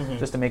sand,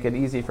 just to make it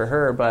easy for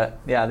her. But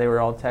yeah, they were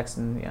all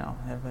texting,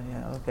 everybody,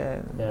 okay,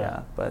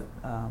 but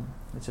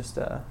it's just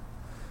a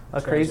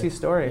crazy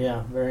story.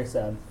 Yeah, very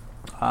sad.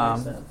 I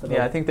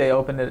think they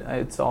opened it.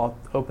 It's all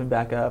opened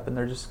back up, and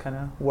they're just kind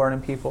of warning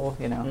people,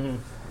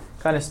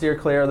 kind of steer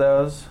clear of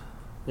those.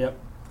 Yep.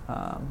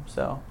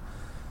 So.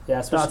 Yeah,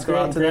 especially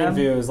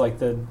Grandview is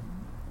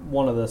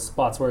one of the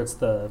spots where it's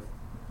the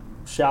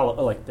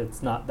shallow,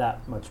 it's not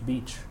that much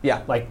beach.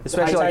 Yeah,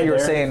 especially like you were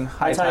saying,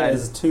 high tide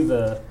is to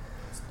the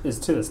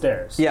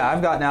stairs. Yeah,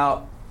 I've gone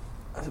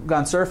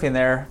surfing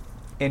there,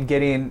 and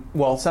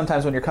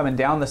sometimes when you're coming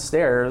down the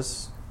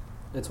stairs.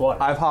 It's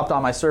water. I've hopped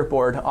on my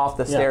surfboard off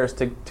the stairs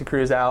to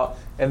cruise out,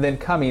 and then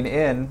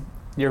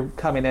you're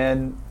coming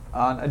in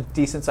on a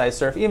decent sized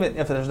surf. Even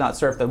if there's not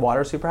surf, the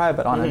water's super high,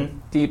 but on a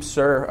deep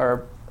surf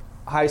or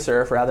high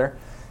surf rather,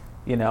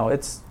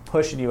 it's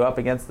pushing you up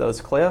against those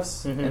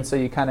cliffs, and so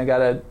you kind of got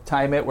to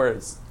time it where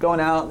it's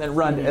going out and then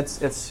run.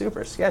 It's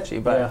super sketchy,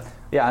 but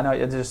I know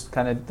it's just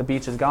kind of the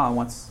beach is gone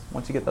once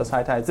you get those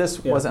high tides.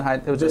 This wasn't high.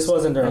 This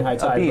wasn't during high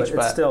tide, but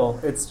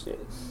it's still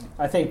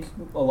I think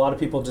a lot of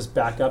people just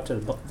back up to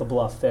the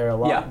bluff there a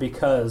lot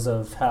because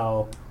of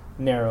how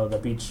narrow the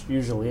beach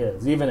usually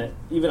is. Even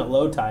at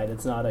low tide,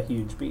 it's not a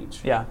huge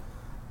beach. Yeah.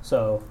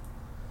 So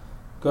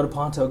go to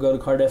Ponto, go to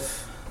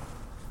Cardiff,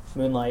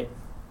 Moonlight.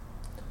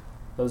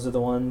 Those are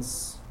the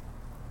ones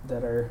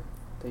that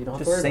you don't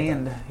have to worry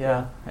sand.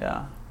 about.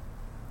 Yeah.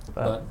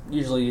 But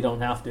usually you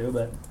don't have to.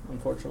 But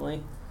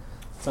unfortunately,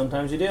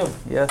 sometimes you do.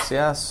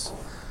 Yes.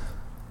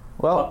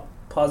 Well,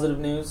 positive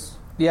news.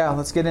 Yeah,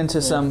 let's get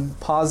into some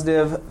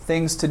positive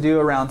things to do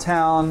around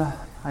town.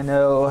 I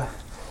know.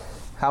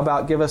 How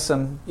about give us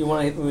some... You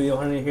want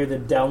to hear the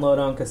download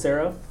on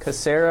Casero?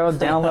 Casero,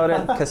 download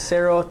it.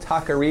 Casero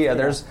Taqueria. Yeah.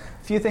 There's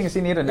a few things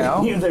you need to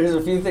know. There's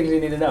a few things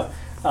you need to know.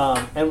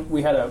 And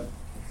we had a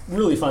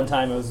really fun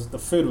time. The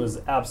food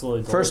was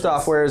absolutely delicious. First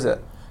off, where is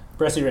it?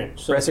 Bressie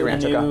Ranch. So Bressie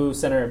Ranch, the new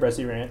center at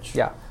Bressie Ranch.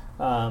 Yeah.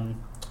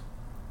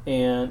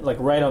 And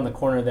right on the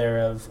corner there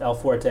of El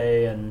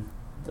Fuerte and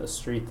the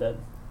street that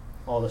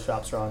all the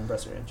shops are on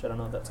Bressie Ranch. I don't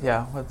know if that's called.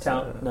 Yeah. What's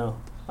town? No,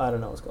 I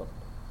don't know what it's called.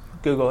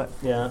 Google it.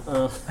 Yeah.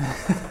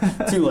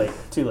 Too late.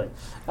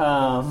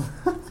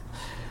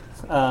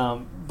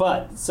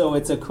 But so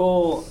it's a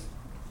cool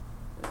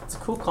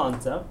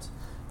concept.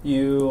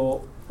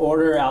 You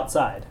order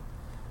outside.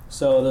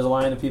 So there's a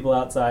line of people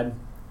outside.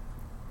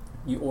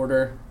 You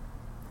order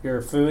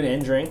your food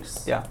and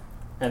drinks. Yeah.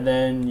 And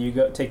then you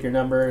go take your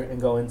number and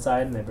go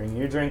inside, and they bring you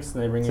your drinks,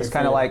 and they bring you. It's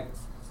kind of like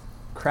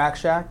Crack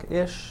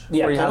Shack-ish,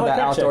 yeah, where you have like that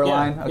outdoor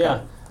line. Okay.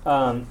 Yeah.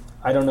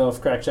 I don't know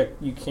if Crack Shack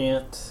you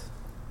can't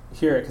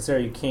here at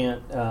Casero you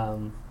can't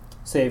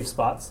save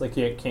spots, like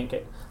you can't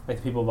get like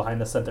the people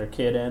behind us sent their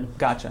kid in.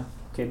 Gotcha.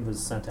 Kid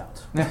was sent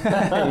out. You're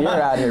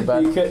out here,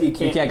 but you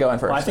can't go in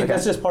first. Well, I think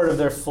that's just part of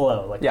their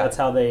flow. Like Yeah. that's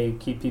how they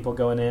keep people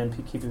going in,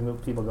 keep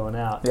people going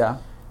out. Yeah.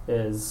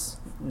 Is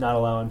not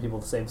allowing people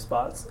to save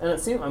spots. And it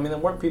seemed, there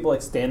weren't people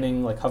like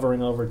standing, like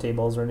hovering over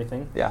tables or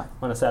anything. Yeah.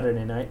 On a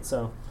Saturday night,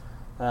 so,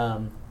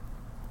 and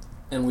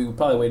we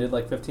probably waited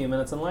like 15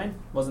 minutes in line.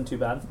 Wasn't too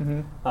bad.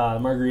 Mm-hmm. The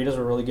margaritas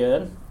were really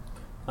good.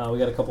 We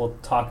got a couple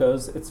of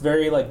tacos. It's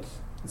very like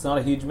It's not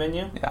a huge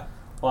menu. Yeah.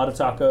 A lot of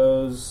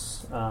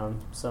tacos,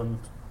 some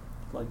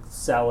like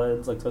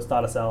salads, like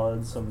tostada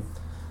salads, some.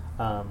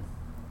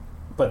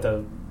 But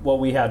what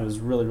we had was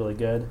really, really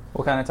good.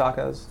 What kind of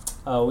tacos?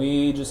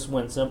 We just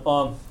went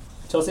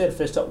Chelsea had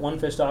one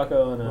fish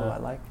taco and I a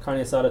like. carne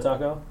asada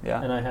taco.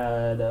 Yeah. And I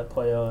had a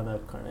pollo and a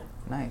carne.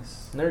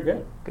 Nice. And they're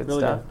good. Good really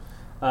stuff.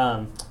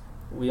 Good.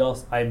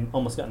 I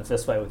almost got in a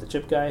fist fight with the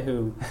chip guy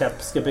who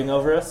kept skipping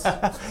over us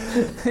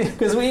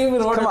because we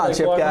even ordered Come on, like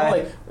chip guacamole,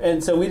 guy.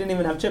 and so we didn't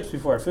even have chips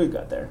before our food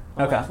got there.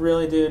 I'm Okay. like,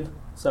 really, dude?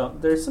 So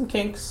there's some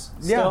kinks.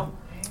 Still.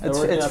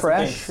 It's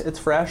fresh. It's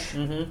fresh.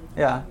 Mm-hmm.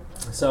 Yeah.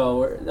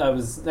 So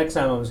next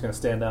time I was going to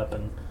stand up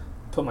and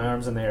put my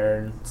arms in the air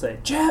and say,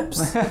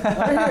 "Chips,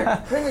 over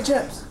here, bring me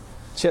chips."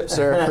 Chips,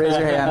 sir. Raise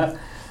your hand.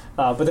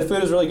 But the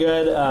food is really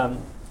good.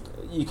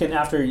 You don't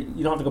have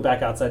to go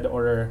back outside to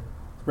order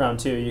round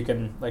 2. You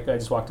can, like, I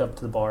just walked up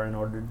to the bar and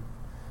ordered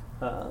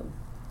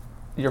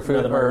Your food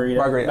another or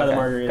margarita. Another okay.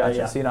 margarita, Gotcha.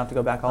 yeah. So you don't have to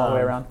go back all the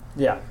way around.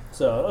 Yeah.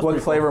 So that was What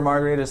pretty flavor cool.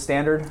 margarita is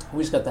standard?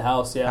 We just got the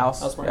house. Yeah,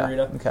 house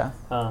margarita. Yeah.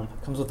 Okay.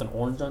 Comes with an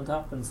orange on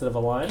top instead of a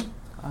lime.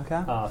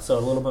 Okay. So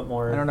a little bit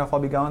more. I don't know if I'll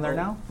be going there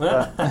now.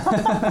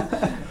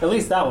 At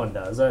least that one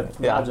does. I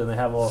imagine they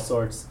have all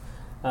sorts.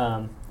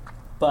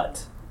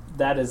 But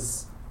that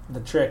is the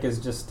trick. Is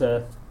just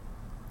to,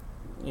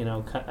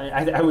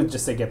 I would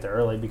just say get there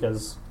early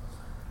because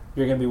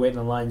you're going to be waiting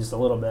in line just a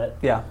little bit.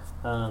 Yeah.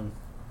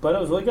 But it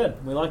was really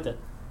good. We liked it.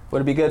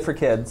 Would it be good for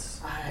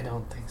kids? I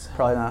don't think so.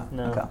 Probably not.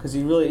 No, Okay. because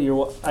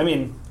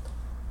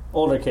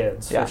older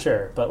kids Yeah. for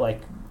sure. But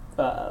like,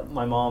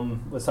 my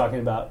mom was talking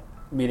about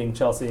meeting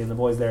Chelsea and the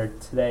boys there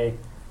today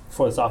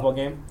before the softball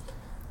game,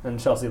 and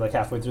Chelsea like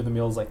halfway through the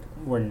meal was like,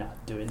 "We're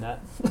not doing that,"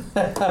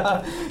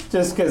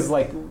 just because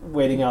like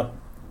waiting out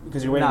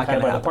because you're waiting Not kind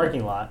of gonna by the happen.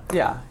 parking lot,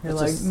 Yeah. You're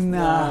It's like, just-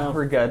 nah, no.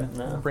 we're good.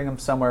 No. Bring them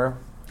somewhere.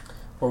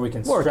 or we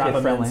can More strap them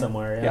in kid-friendly.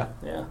 somewhere.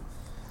 Yeah.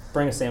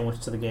 Bring a sandwich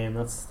to the game.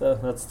 That's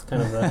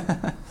kind of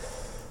the.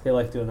 They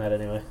like doing that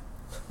anyway.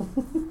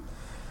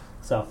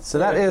 So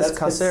that is that's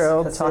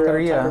Casero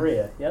Taqueria.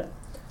 Taqueria. Yep.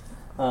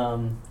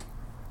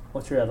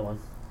 What's your other one?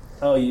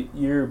 Oh,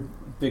 your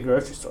big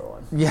grocery store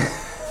one. Yeah.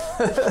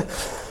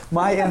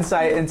 My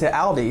insight into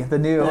Aldi, the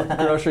new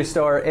grocery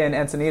store in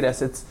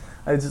Encinitas.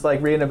 I was just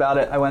like reading about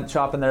it. I went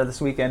shopping there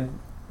this weekend,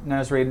 and I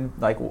was reading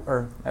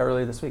or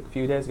earlier this week, a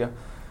few days ago.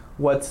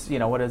 What is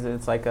it?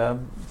 It's like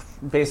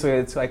basically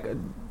it's like a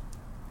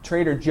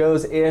Trader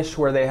Joe's-ish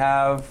where they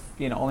have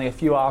only a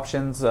few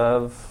options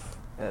of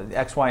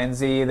X, Y, and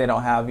Z. They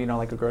don't have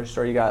like a grocery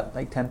store. You got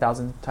like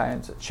 10,000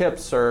 times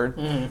chips or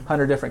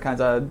 100 different kinds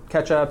of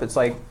ketchup. It's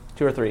like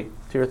two or three.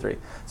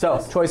 So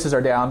Nice. choices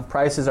are down,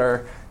 prices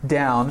are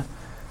down.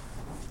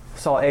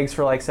 Saw eggs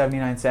for like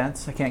 79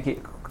 cents. I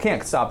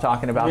can't stop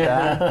talking about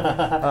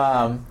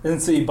that. And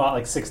so you bought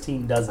like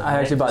 16 dozen. I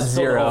actually right? bought Just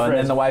fill the 0, whole and then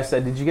fridge. the wife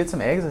said, "Did you get some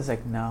eggs?" I was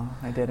like, "No,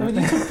 I didn't." I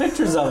mean, you took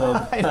pictures of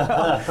them. I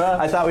know.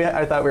 I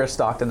thought we were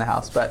stocked in the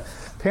house, but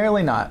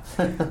apparently not.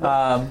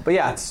 But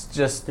yeah, it's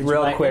just Did you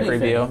real buy quick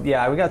anything? review.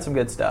 Yeah, we got some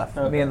good stuff.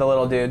 Okay. Me and the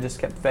little dude just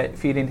kept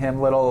feeding him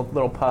little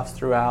puffs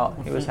throughout.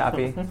 He was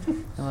happy.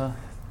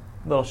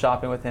 Little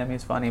shopping with him.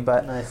 He's funny.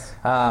 But Nice.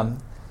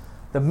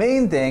 the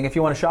main thing, if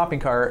you want a shopping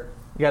cart,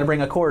 you got to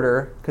bring a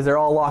quarter because they're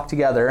all locked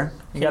together.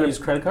 You got to use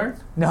credit card?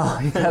 No,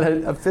 you got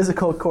a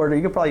physical quarter.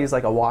 You could probably use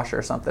like a washer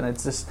or something.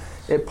 It's just,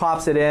 it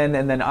pops it in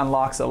and then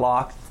unlocks the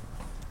lock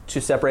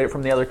to separate it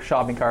from the other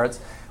shopping carts.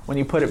 When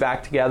you put it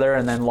back together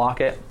and then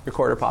lock it, your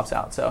quarter pops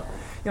out. So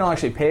you don't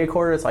actually pay a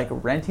quarter. It's like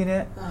renting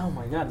it. Oh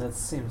my god, that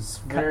seems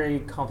very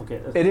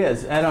complicated. It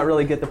is. I don't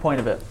really get the point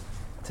of it.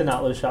 To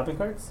not lose shopping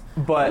carts? I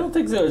But don't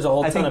think there's a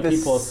whole I ton think of the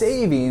people.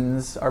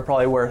 savings are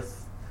probably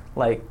worth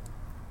like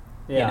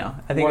Yeah,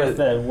 I think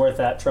worth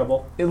that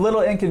trouble. a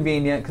little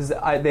inconvenient because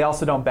they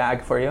also don't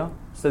bag for you.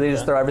 So they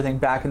just Yeah. throw everything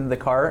back into the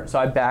cart. So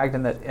I bagged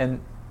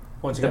in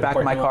Once you the got back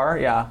of my parking lot. car,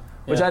 yeah.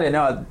 Which Yeah. I didn't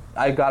know.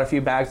 I got a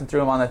few bags and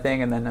threw them on the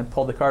thing, and then I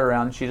pulled the cart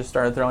around, and she just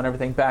started throwing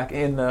everything back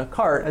in the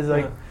cart. I was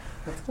like,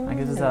 I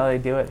guess this is how they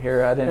do it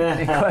here. I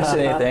didn't question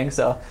anything.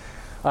 So,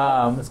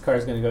 This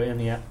car's going to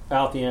go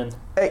out the end.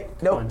 hey,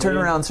 nope, on, turn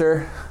dude. around,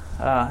 sir.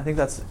 I think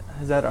is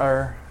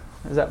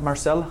that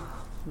Marcel?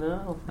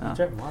 No, Oh.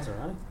 Jeff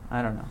Maserati.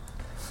 I don't know.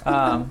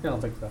 I don't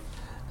think so.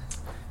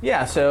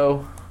 Yeah,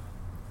 so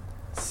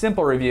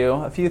simple review.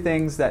 A few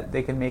things that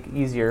they can make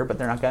easier, but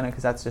they're not gonna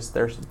because that's just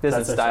their business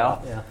That's their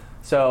style. style, yeah.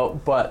 So,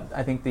 but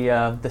I think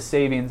the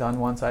savings on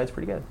one side is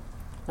pretty good.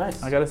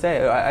 Nice. I gotta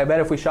say, I bet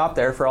if we shop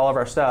there for all of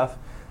our stuff,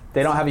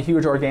 they don't have a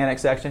huge organic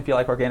section if you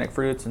like organic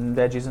fruits and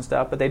veggies and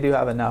stuff, but they do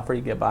have enough where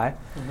you get by.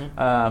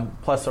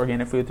 Plus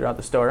organic food throughout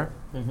the store,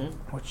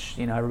 which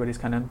everybody's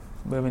kind of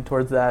moving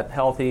towards that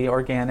healthy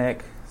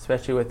organic.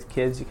 Especially with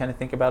kids, you kind of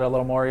think about it a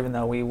little more. Even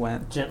though we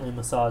went Gently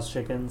massaged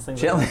chickens, things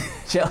gently,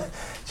 like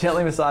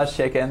gently massaged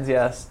chickens,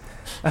 yes.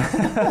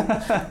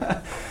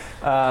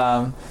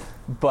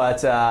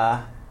 But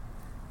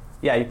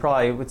yeah, you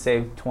probably would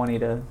save $20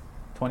 to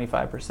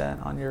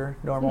 25% on your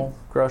normal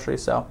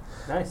groceries. So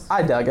Nice.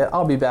 I dug it.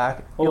 I'll be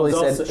back. Well, Yuli it's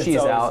said also- it's she's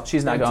always out.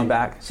 She's not going empty.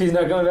 back. She's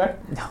not going back?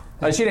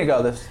 No, she didn't go.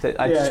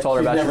 I Yeah, just told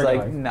her she's about it. She's never like,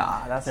 going.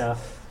 nah, Yeah.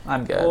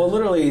 I'm good. Well,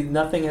 literally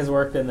nothing has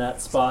worked in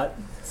that spot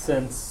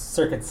since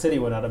Circuit City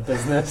went out of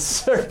business.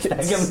 Circuit Back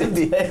in the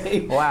City.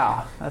 day.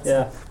 Wow, that's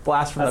Yeah. a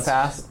blast from the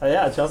past.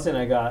 Yeah, Chelsea and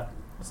I got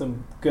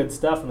some good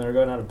stuff, and they were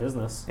going out of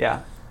business. Yeah,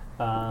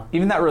 Uh,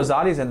 even that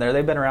Rosati's in there.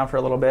 They've been around for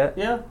a little bit.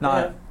 yeah.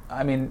 Not,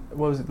 I mean,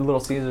 what was it? Little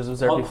Caesars was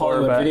there before,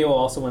 Hollywood but Video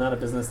also went out of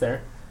business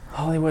there.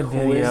 Hollywood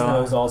Quiznos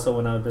Video. also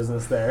went out of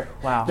business there.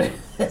 Wow, It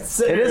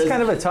it is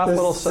kind of a tough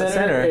little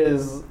center.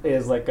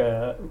 Is like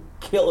a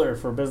killer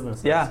for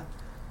business. Yeah,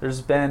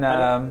 there's been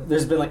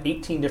there's been like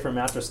 18 different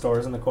mattress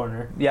stores in the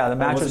corner. yeah, the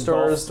mattress Almost a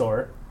golf stores.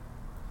 store.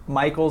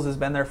 Michael's has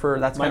been there for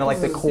that's kind of like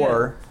the Michael's is-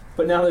 core.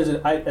 But now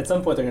at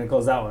some point they're going to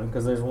close that one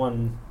because there's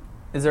one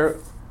Is there?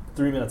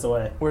 3 minutes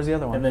away, Where's the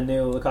other one? and the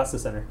new La Costa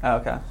Center. Oh,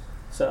 okay.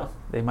 So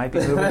They might be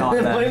moving on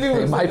then.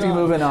 They might be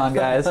moving on.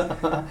 guys.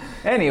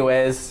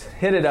 Anyways,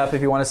 hit it up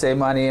if you want to save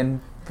money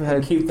and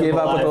Keep them give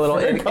up with a alive little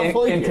for a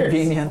couple years.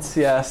 inconvenience.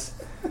 Yes.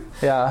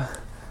 Yeah.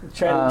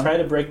 try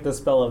to break the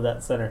spell of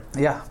that center.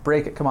 Yeah.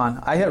 Break it. Come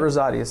on. I hit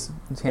Rosati's.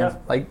 Yeah.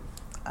 Like,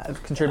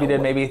 I've contributed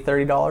Oh, maybe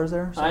 $30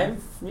 there. So.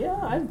 I've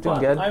Doing bought,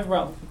 good. I've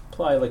brought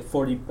probably like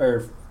 40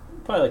 or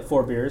probably like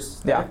 4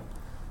 beers. Yeah. there.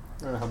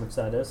 I don't know how much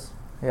that is.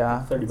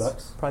 Yeah. $30 it's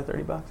bucks.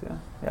 Probably $30. Yeah.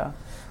 Yeah.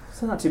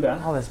 So not too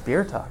bad. All this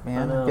beer talk,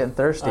 man. I know. I'm getting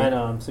thirsty. I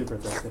know, I'm super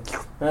thirsty.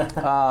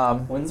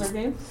 Windsor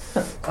game?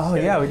 Oh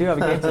yeah, we do have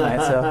a game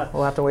tonight, so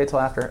we'll have to wait till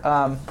after.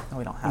 No,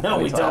 we don't have to. No,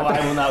 wait we till don't.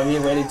 after. I will not be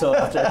waiting till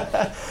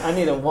after. I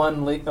need a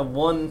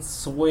one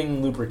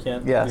swing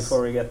lubricant Yes.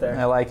 before we get there.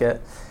 I like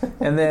it.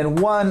 And then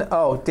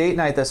date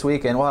night this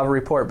weekend. We'll have a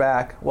report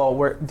back. Well,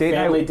 we're date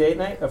Family night. date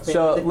night? A family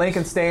So date?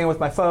 Lincoln's staying with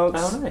my folks.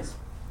 Oh, nice.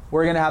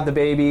 We're gonna have the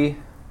baby.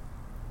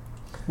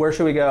 Where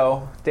should we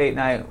go? Date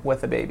night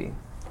with the baby.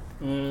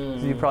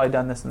 You've probably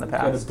done this in the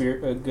past.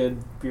 A good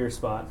beer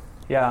spot.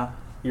 Yeah.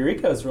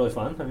 Eureka is really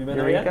fun. Have you been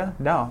there yet? Eureka?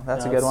 No,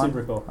 that's No, a good it's one.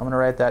 super cool. I'm gonna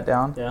write that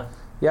down. Yeah.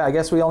 Yeah, I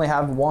guess we only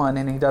have one,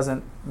 and he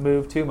doesn't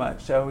move too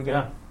much, so we can,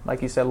 Yeah.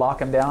 like you said,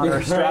 lock him down or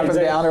Right, strap him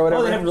exactly. down or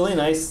whatever. Oh, they have really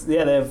nice.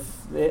 Yeah, they have.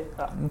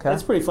 Okay.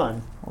 It's pretty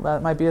fun. Well,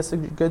 that might be a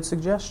good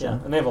suggestion. Yeah,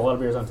 and they have a lot of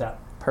beers on tap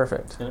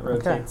Perfect. and it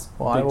Okay. rotates.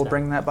 Well, I big will time.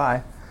 bring that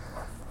by.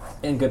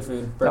 And good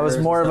food. That was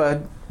Burgers more and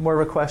of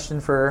stuff. a question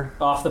for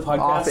off the podcast.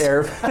 off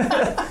air.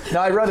 No,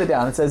 I wrote it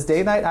down. It says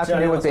date night,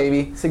 afternoon with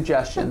baby,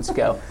 suggestions.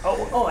 Go.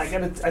 Oh,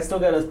 I still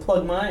gotta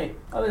plug my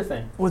other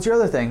thing What's your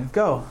other thing?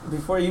 Go.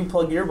 before you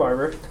plug your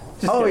barber.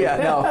 Just Oh kidding.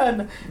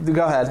 yeah, no.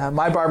 Go ahead.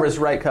 My barber's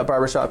Right Cut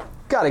Barbershop.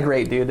 Got a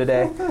great dude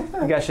today.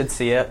 You guys should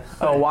see it.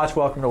 Oh, watch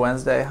Welcome to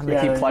Wednesday. I'm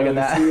gonna keep plugging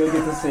that. You'll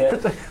get to see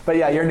it. But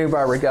yeah, your new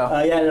barber.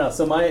 Go.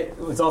 So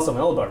it's also my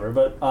old barber,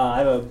 but I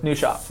have a New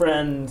shop.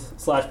 friend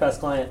 / past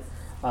client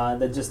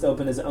that just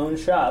opened his own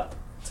shop.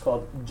 It's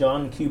called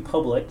John Q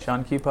Public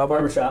John Q. Pub.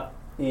 Barbershop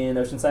in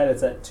Oceanside.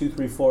 It's at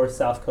 234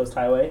 South Coast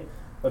Highway,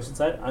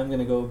 Oceanside. I'm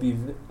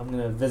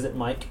gonna visit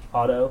Mike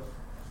Otto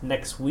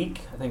next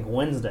week. I think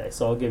Wednesday.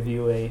 So I'll give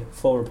you a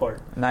full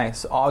report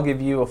Nice. I'll give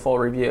you a full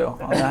review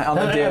on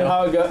the dude.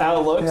 how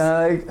it looks.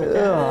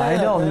 Yeah, I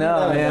don't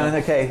know, man.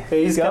 Okay,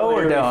 He's go come or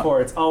here don't.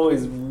 before. It's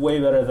always way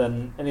better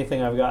than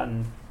anything I've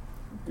gotten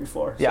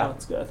before. So Yeah.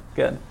 it's good.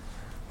 Good.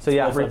 So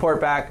yeah, Well, fun.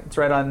 report back. It's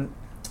right on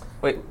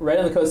Right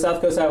on the coast, South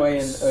Coast Highway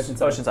in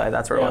Oceanside. Oceanside.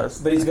 That's where it was.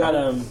 But he's got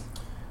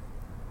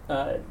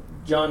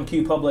John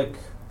Q Public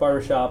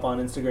Barbershop on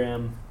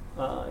Instagram.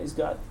 He's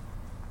got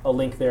a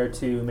link there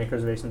to make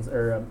reservations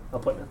or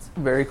appointments.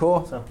 Very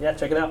cool. So yeah,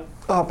 check it out.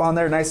 Hop on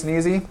there, nice and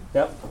easy.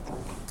 Yep.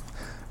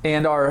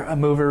 And our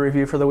movie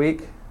review for the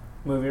week.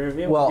 Movie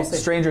review. Well, What'd you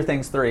say? Stranger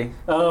Things 3.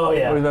 Oh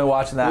yeah. We've been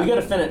watching that. We got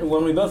to finish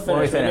when we both When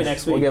we finish. Maybe finish,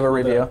 next we'll week. give a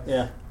review.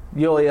 Yeah.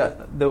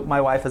 Yulia,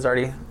 my wife has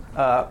already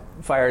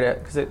fired it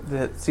because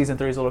the season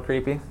 3 is a little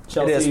creepy.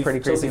 Chelsea, it is pretty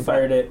creepy. Chelsea but-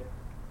 fired it.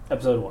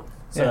 Episode 1.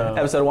 So yeah,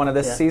 episode 1 of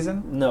this yeah.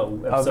 season.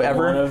 No, episode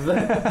ever? 1 of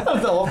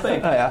the whole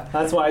thing. Oh yeah,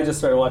 That's why I just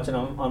started watching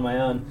on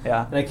my own.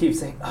 yeah. And I keep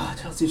saying,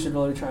 Chelsea should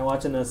really try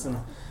watching this. And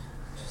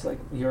she's like,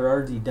 you're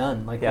already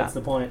done. Like, Yeah. what's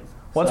the point?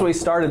 Once So- we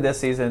started this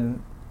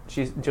season,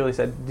 Julie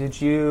said,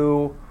 "Didn't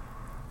you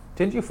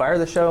fire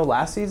the show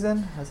last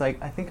season?" I was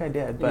like, "I think I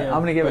did, but Yeah,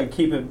 I'm gonna give but it."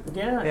 Keep it.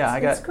 Yeah,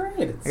 it's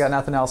great. I got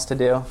nothing else to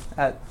do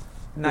at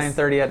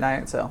 9:30 at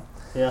night, so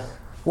Yeah.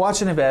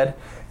 watching in bed.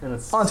 And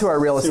it's On to our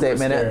real super estate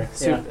minute.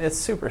 scary. Yeah. It's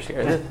super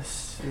scary.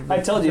 I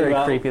told you very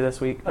about- creepy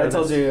this week. I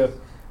told you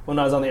when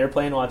I was on the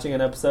airplane watching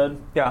an episode, I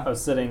Yeah. was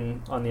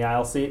sitting on the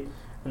aisle seat,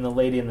 and the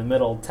lady in the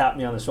middle tapped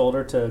me on the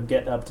shoulder to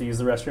get up to use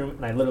the restroom,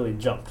 and I literally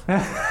jumped.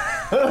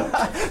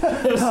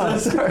 Oh,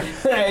 sorry.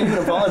 I even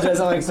apologize.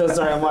 I'm like, so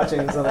sorry, I'm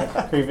watching something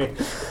creepy.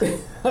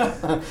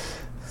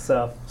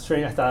 So,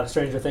 I thought a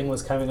stranger thing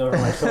was coming over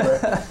my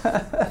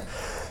shoulder.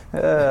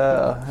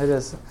 It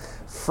is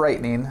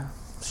frightening.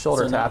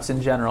 Shoulder So now- taps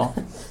in general.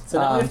 So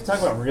now we have to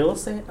talk about real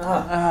estate?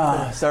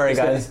 Sorry,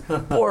 guys.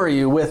 Bore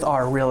you with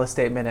our real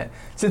estate minute.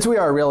 Since we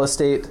are real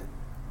estate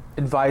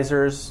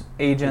advisors,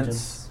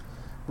 agents,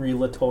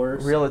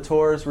 Realtors.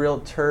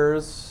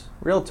 realtors,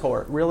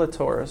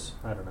 Realtors.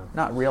 I don't know.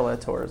 Not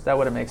realtors. That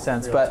wouldn't make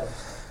sense. Realtors. But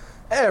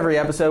every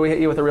episode we hit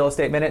you with a real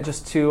estate minute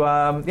just to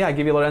give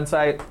you a little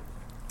insight.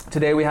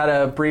 Today we had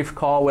a brief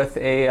call with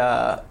they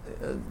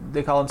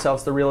call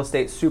themselves the real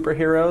estate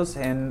superheroes,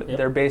 and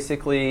they're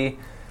basically,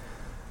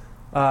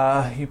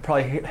 you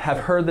probably have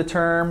heard the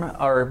term,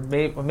 or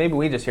maybe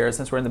we just hear it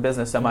since we're in the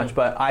business so much,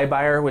 but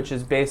iBuyer, which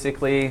is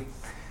basically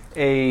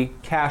a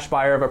cash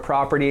buyer of a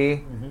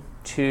property.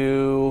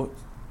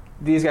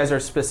 These guys are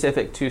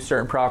specific to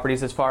certain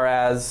properties as far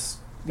as,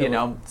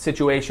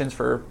 situations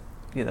for,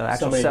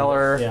 actual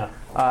seller. Yeah.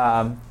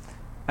 I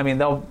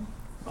mean,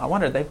 I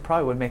wonder, they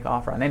probably would make an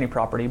offer on any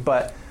property,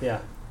 but yeah.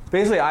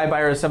 Basically,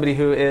 iBuyer is somebody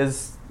who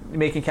is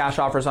making cash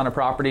offers on a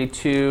property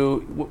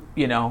to,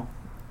 in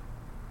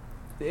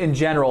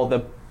general,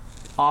 the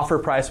offer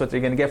price, what they're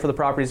going to get for the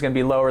property is going to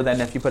be lower than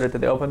if you put it to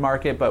the open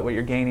market, but what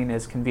you're gaining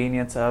is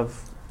convenience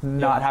of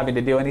not having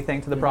to do anything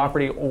to the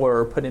property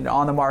or putting it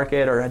on the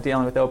market or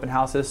dealing with open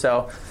houses.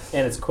 So,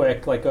 and it's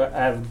quick. Like, I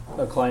have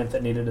a client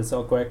that needed to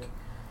sell quick,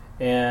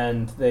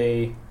 and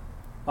they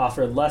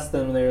offered less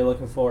than they were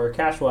looking for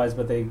cash-wise,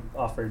 but they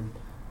offered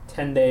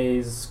 10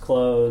 days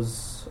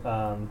close.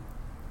 I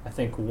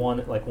think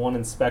one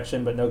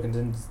inspection, but no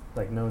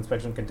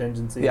inspection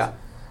contingencies. Yeah.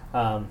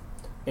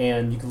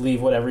 And you could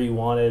leave whatever you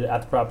wanted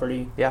at the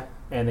property. Yeah.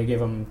 And they gave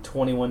them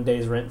 21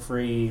 days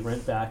rent-free,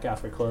 rent back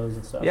after close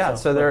and stuff. Yeah,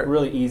 so they're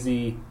really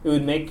easy. It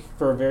would make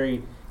for a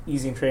very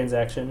easy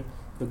transaction.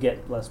 You'll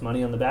get less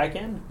money on the back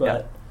end,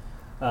 but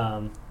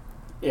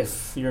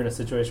if you're in a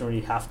situation where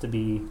you have to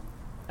be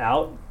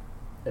out,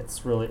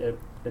 it's really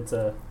it's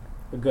a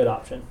good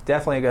option.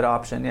 Definitely a good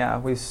option. Yeah,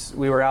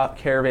 we were out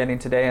caravanning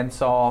today and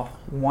saw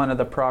one of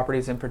the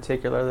properties in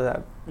particular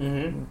that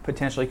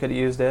potentially could have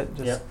used it.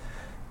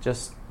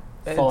 Just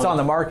it's on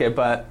the market,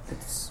 but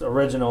it's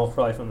original,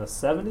 probably from the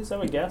 70s, I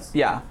would guess.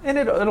 Yeah, and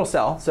it'll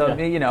sell. So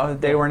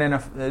they weren't in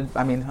a.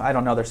 I mean, I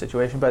don't know their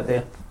situation, but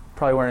they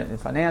probably weren't in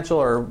financial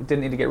or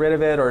didn't need to get rid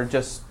of it or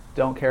just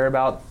don't care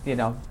about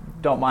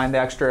don't mind the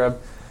extra.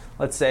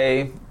 Let's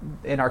say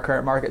in our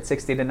current market,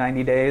 60 to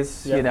 90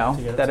 days,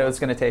 that it was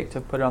going to take to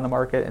put it on the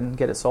market and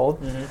get it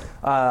sold.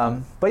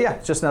 But yeah,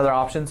 it's just another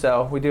option.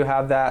 So we do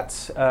have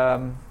that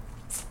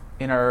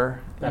in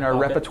our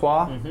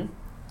repertoire.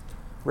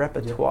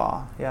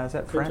 Repertoire. Yeah, is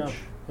that Good French?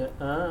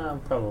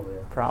 Probably.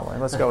 Probably.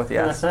 Let's go with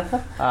yes.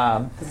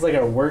 It's like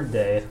our word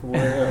day.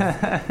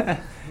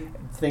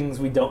 Things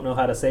we don't know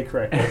how to say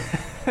correctly.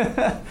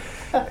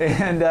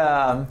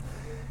 And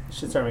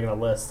should start making a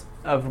list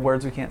of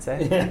words we can't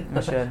say. Yeah.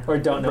 We should. Or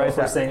don't know if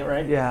we're saying it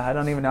right. Yeah, I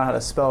don't even know how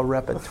to spell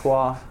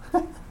repertoire.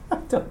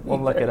 We'll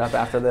look it up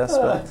after this.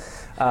 But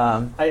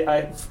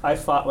I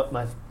fought with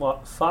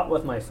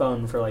my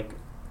phone for like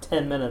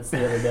 10 minutes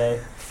the other day,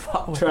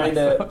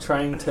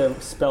 trying to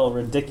spell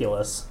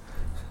ridiculous.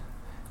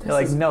 You're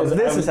like, no,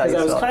 this is how you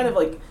spell it. I was kind of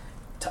like,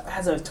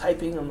 as I was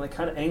typing, I'm like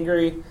kind of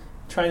angry,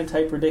 trying to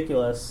type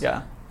ridiculous.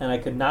 Yeah. And I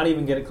could not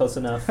even get it close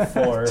enough for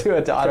to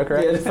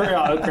autocorrect. For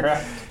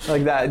autocorrect.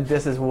 Like that.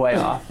 This is way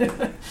off.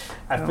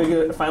 I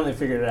finally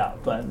figured it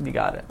out, but you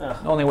got it.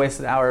 Only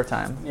wasted an hour of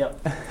time.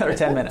 Yep. Or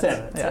 10 minutes.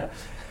 10 minutes.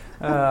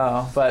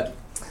 Yeah. But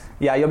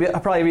yeah,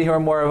 I'll probably be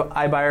hearing more of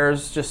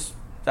iBuyers.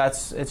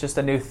 It's just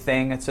a new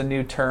thing. It's a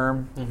new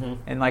term,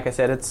 and like I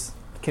said, it's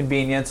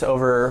convenience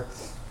over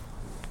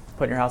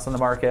putting your house on the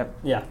market.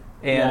 Yeah.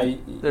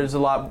 And there's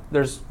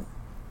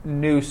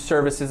new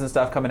services and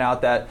stuff coming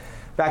out that.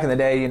 Back in the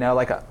day,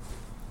 like a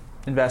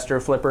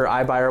investor, flipper,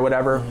 iBuyer,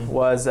 whatever,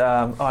 was,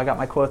 I got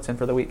my quotes in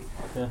for the week.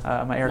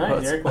 Yeah. My air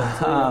quotes. Air quotes.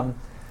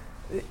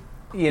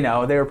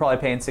 They were probably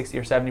paying 60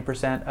 or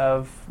 70%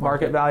 of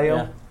market value.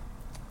 Yeah.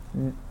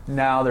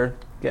 Now they're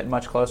getting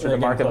much closer to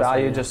market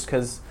value just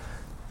because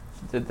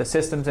the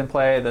system's in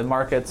play, the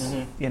market's,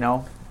 how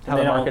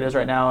the market is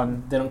right now.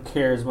 And they don't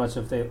care as much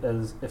if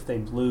they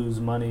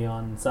lose money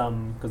on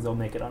some because they'll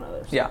make it on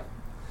others. Yeah.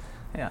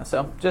 Yeah,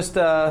 so just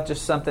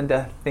something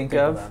to think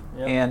of.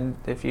 Yep. And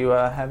if you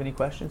have any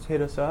questions, hit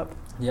us up.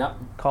 Yeah.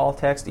 Call,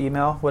 text,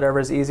 email, whatever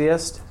is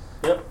easiest.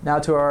 Yep. Now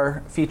to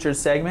our featured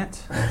segment.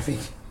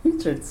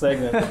 Featured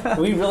segment.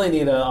 We really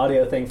need an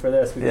audio thing for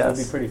this because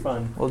it'll be pretty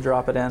fun. We'll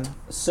drop it in.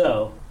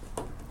 So,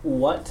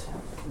 what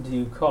do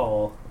you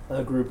call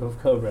a group of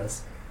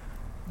cobras?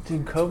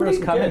 Do cobras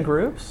come in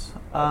groups?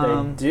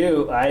 They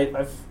do.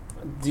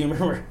 Do you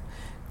remember?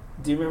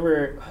 Do you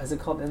remember? Is it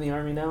called In the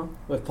Army Now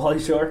with Pauly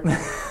Shore?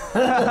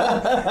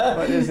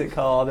 What is it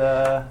called?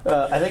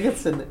 I think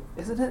it's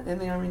isn't it In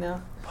the Army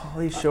Now?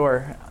 Pauly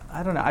Shore.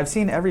 I don't know. I've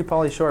seen every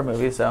Pauly Shore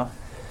movie, so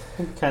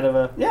kind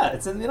of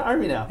it's in the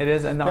Army now. It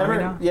is in the Army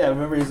now. Yeah,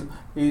 remember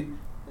he's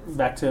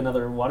back to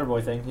another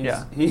Waterboy thing.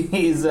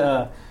 He's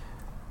they're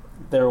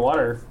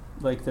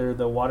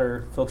the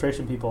water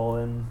filtration people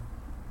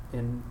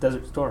in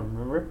Desert Storm.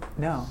 Remember?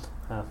 No.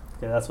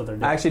 Okay, that's what they're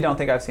doing. I actually don't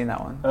think I've seen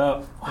that one.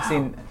 Wow. I've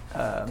seen.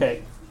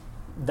 Okay,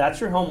 that's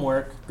your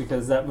homework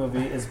because that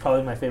movie is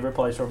probably my favorite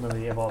Pauly Shore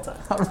movie of all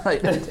time. All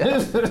right.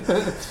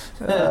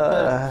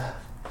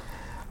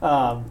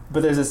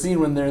 But there's a scene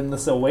when they're in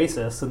this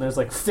oasis and there's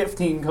like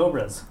 15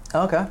 cobras.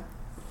 Okay.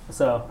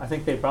 So I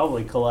think they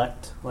probably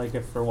collect, like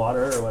if for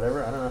water or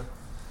whatever. I don't know.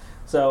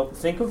 So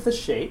think of the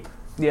shape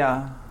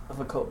Yeah. of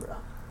a cobra.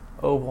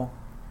 Oval.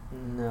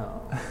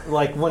 No,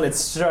 like when it's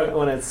straight.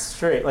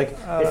 Like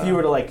if you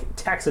were to like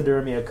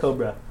taxidermy a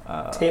cobra,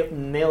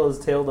 nail his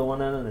tail to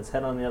one end and his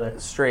head on the other.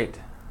 Straight.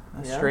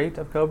 A Yeah. straight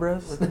of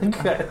cobras?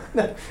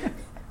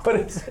 But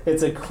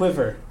it's a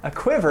quiver. A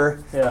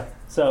quiver? Yeah.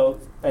 So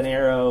an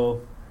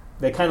arrow.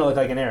 They kind of look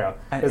like an arrow.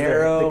 An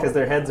arrow? Because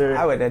their heads are.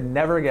 I would have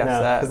never guessed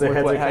that. Because their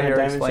heads are how kind of you're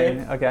diamond explaining.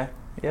 shaped. Okay. I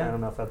Yeah.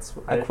 don't know if that's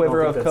A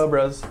quiver of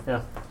cobras.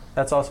 Yeah.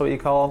 That's also what you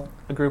call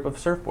a group of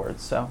surfboards.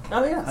 So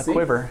Oh yeah. a see?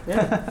 quiver.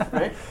 Yeah.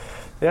 Right.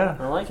 Yeah.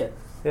 I like it.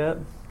 Yeah.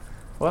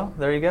 Well,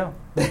 there you go.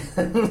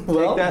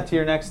 Well, Take that to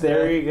your next.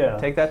 there you go.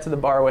 Take that to the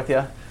bar with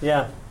you.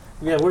 Yeah.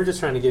 Yeah, we're just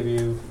trying to give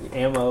you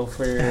Ammo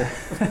for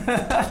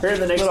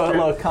the next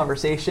Little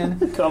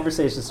conversation.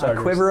 conversation A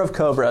starters. quiver of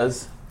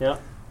cobras. Yeah.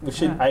 We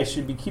should. Yeah. I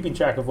should be keeping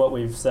track of what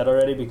we've said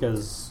already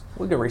because.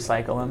 We could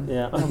recycle them.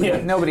 Yeah.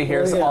 Nobody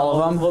hears Yeah,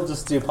 all of them. We'll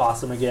just do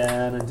possum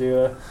again and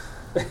do a.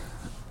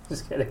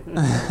 Just kidding.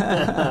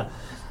 Was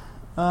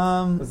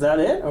that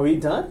it? Are we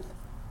done?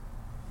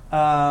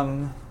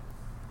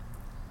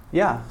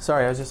 Yeah.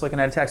 Sorry, I was just looking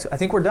at a text. I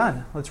think we're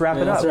done. Let's wrap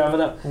it Let's up. wrap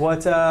it up.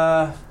 What?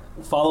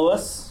 Follow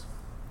us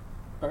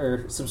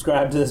or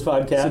subscribe to this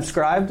podcast.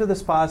 Subscribe to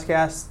this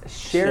podcast.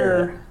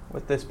 Share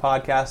with this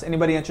podcast.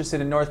 Anybody interested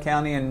in North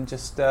County and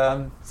just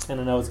And I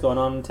know what's going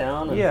on in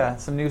town. And yeah,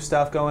 some new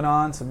stuff going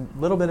on. Some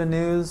little bit of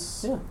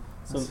news. Yeah.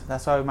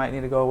 That's why we might need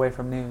to go away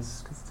from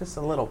news because just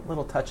a little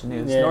touch of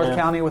news. Yeah. North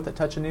County with a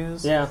touch of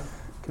news. Yeah.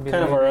 Could be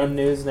Kind of the- our own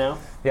news now.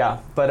 Yeah,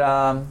 but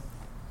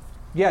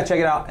yeah, check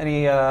it out.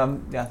 Any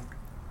yeah.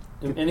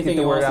 Anything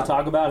the you want word us out. to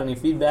talk about, any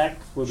feedback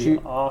would be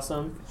Shoot.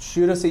 awesome.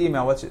 Shoot us an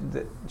email.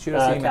 Shoot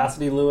us an email.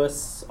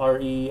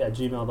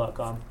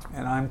 CassidyLewisRE@gmail.com.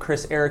 And I'm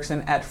Chris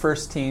Erickson at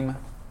firstteam.com.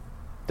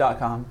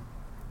 I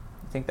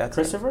think that's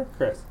Christopher?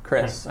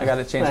 Chris. I got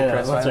to change I it, know,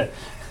 Chris. that's right.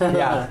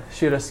 Yeah,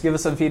 shoot us. Give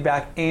us some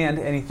feedback and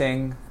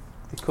anything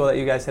cool that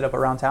you guys hit up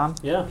around town.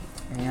 Yeah.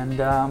 And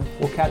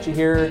we'll catch you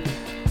here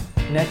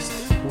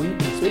next week.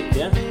 Next week,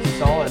 yeah.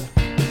 Solid.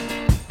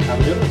 Have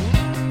a good one.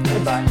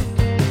 Goodbye.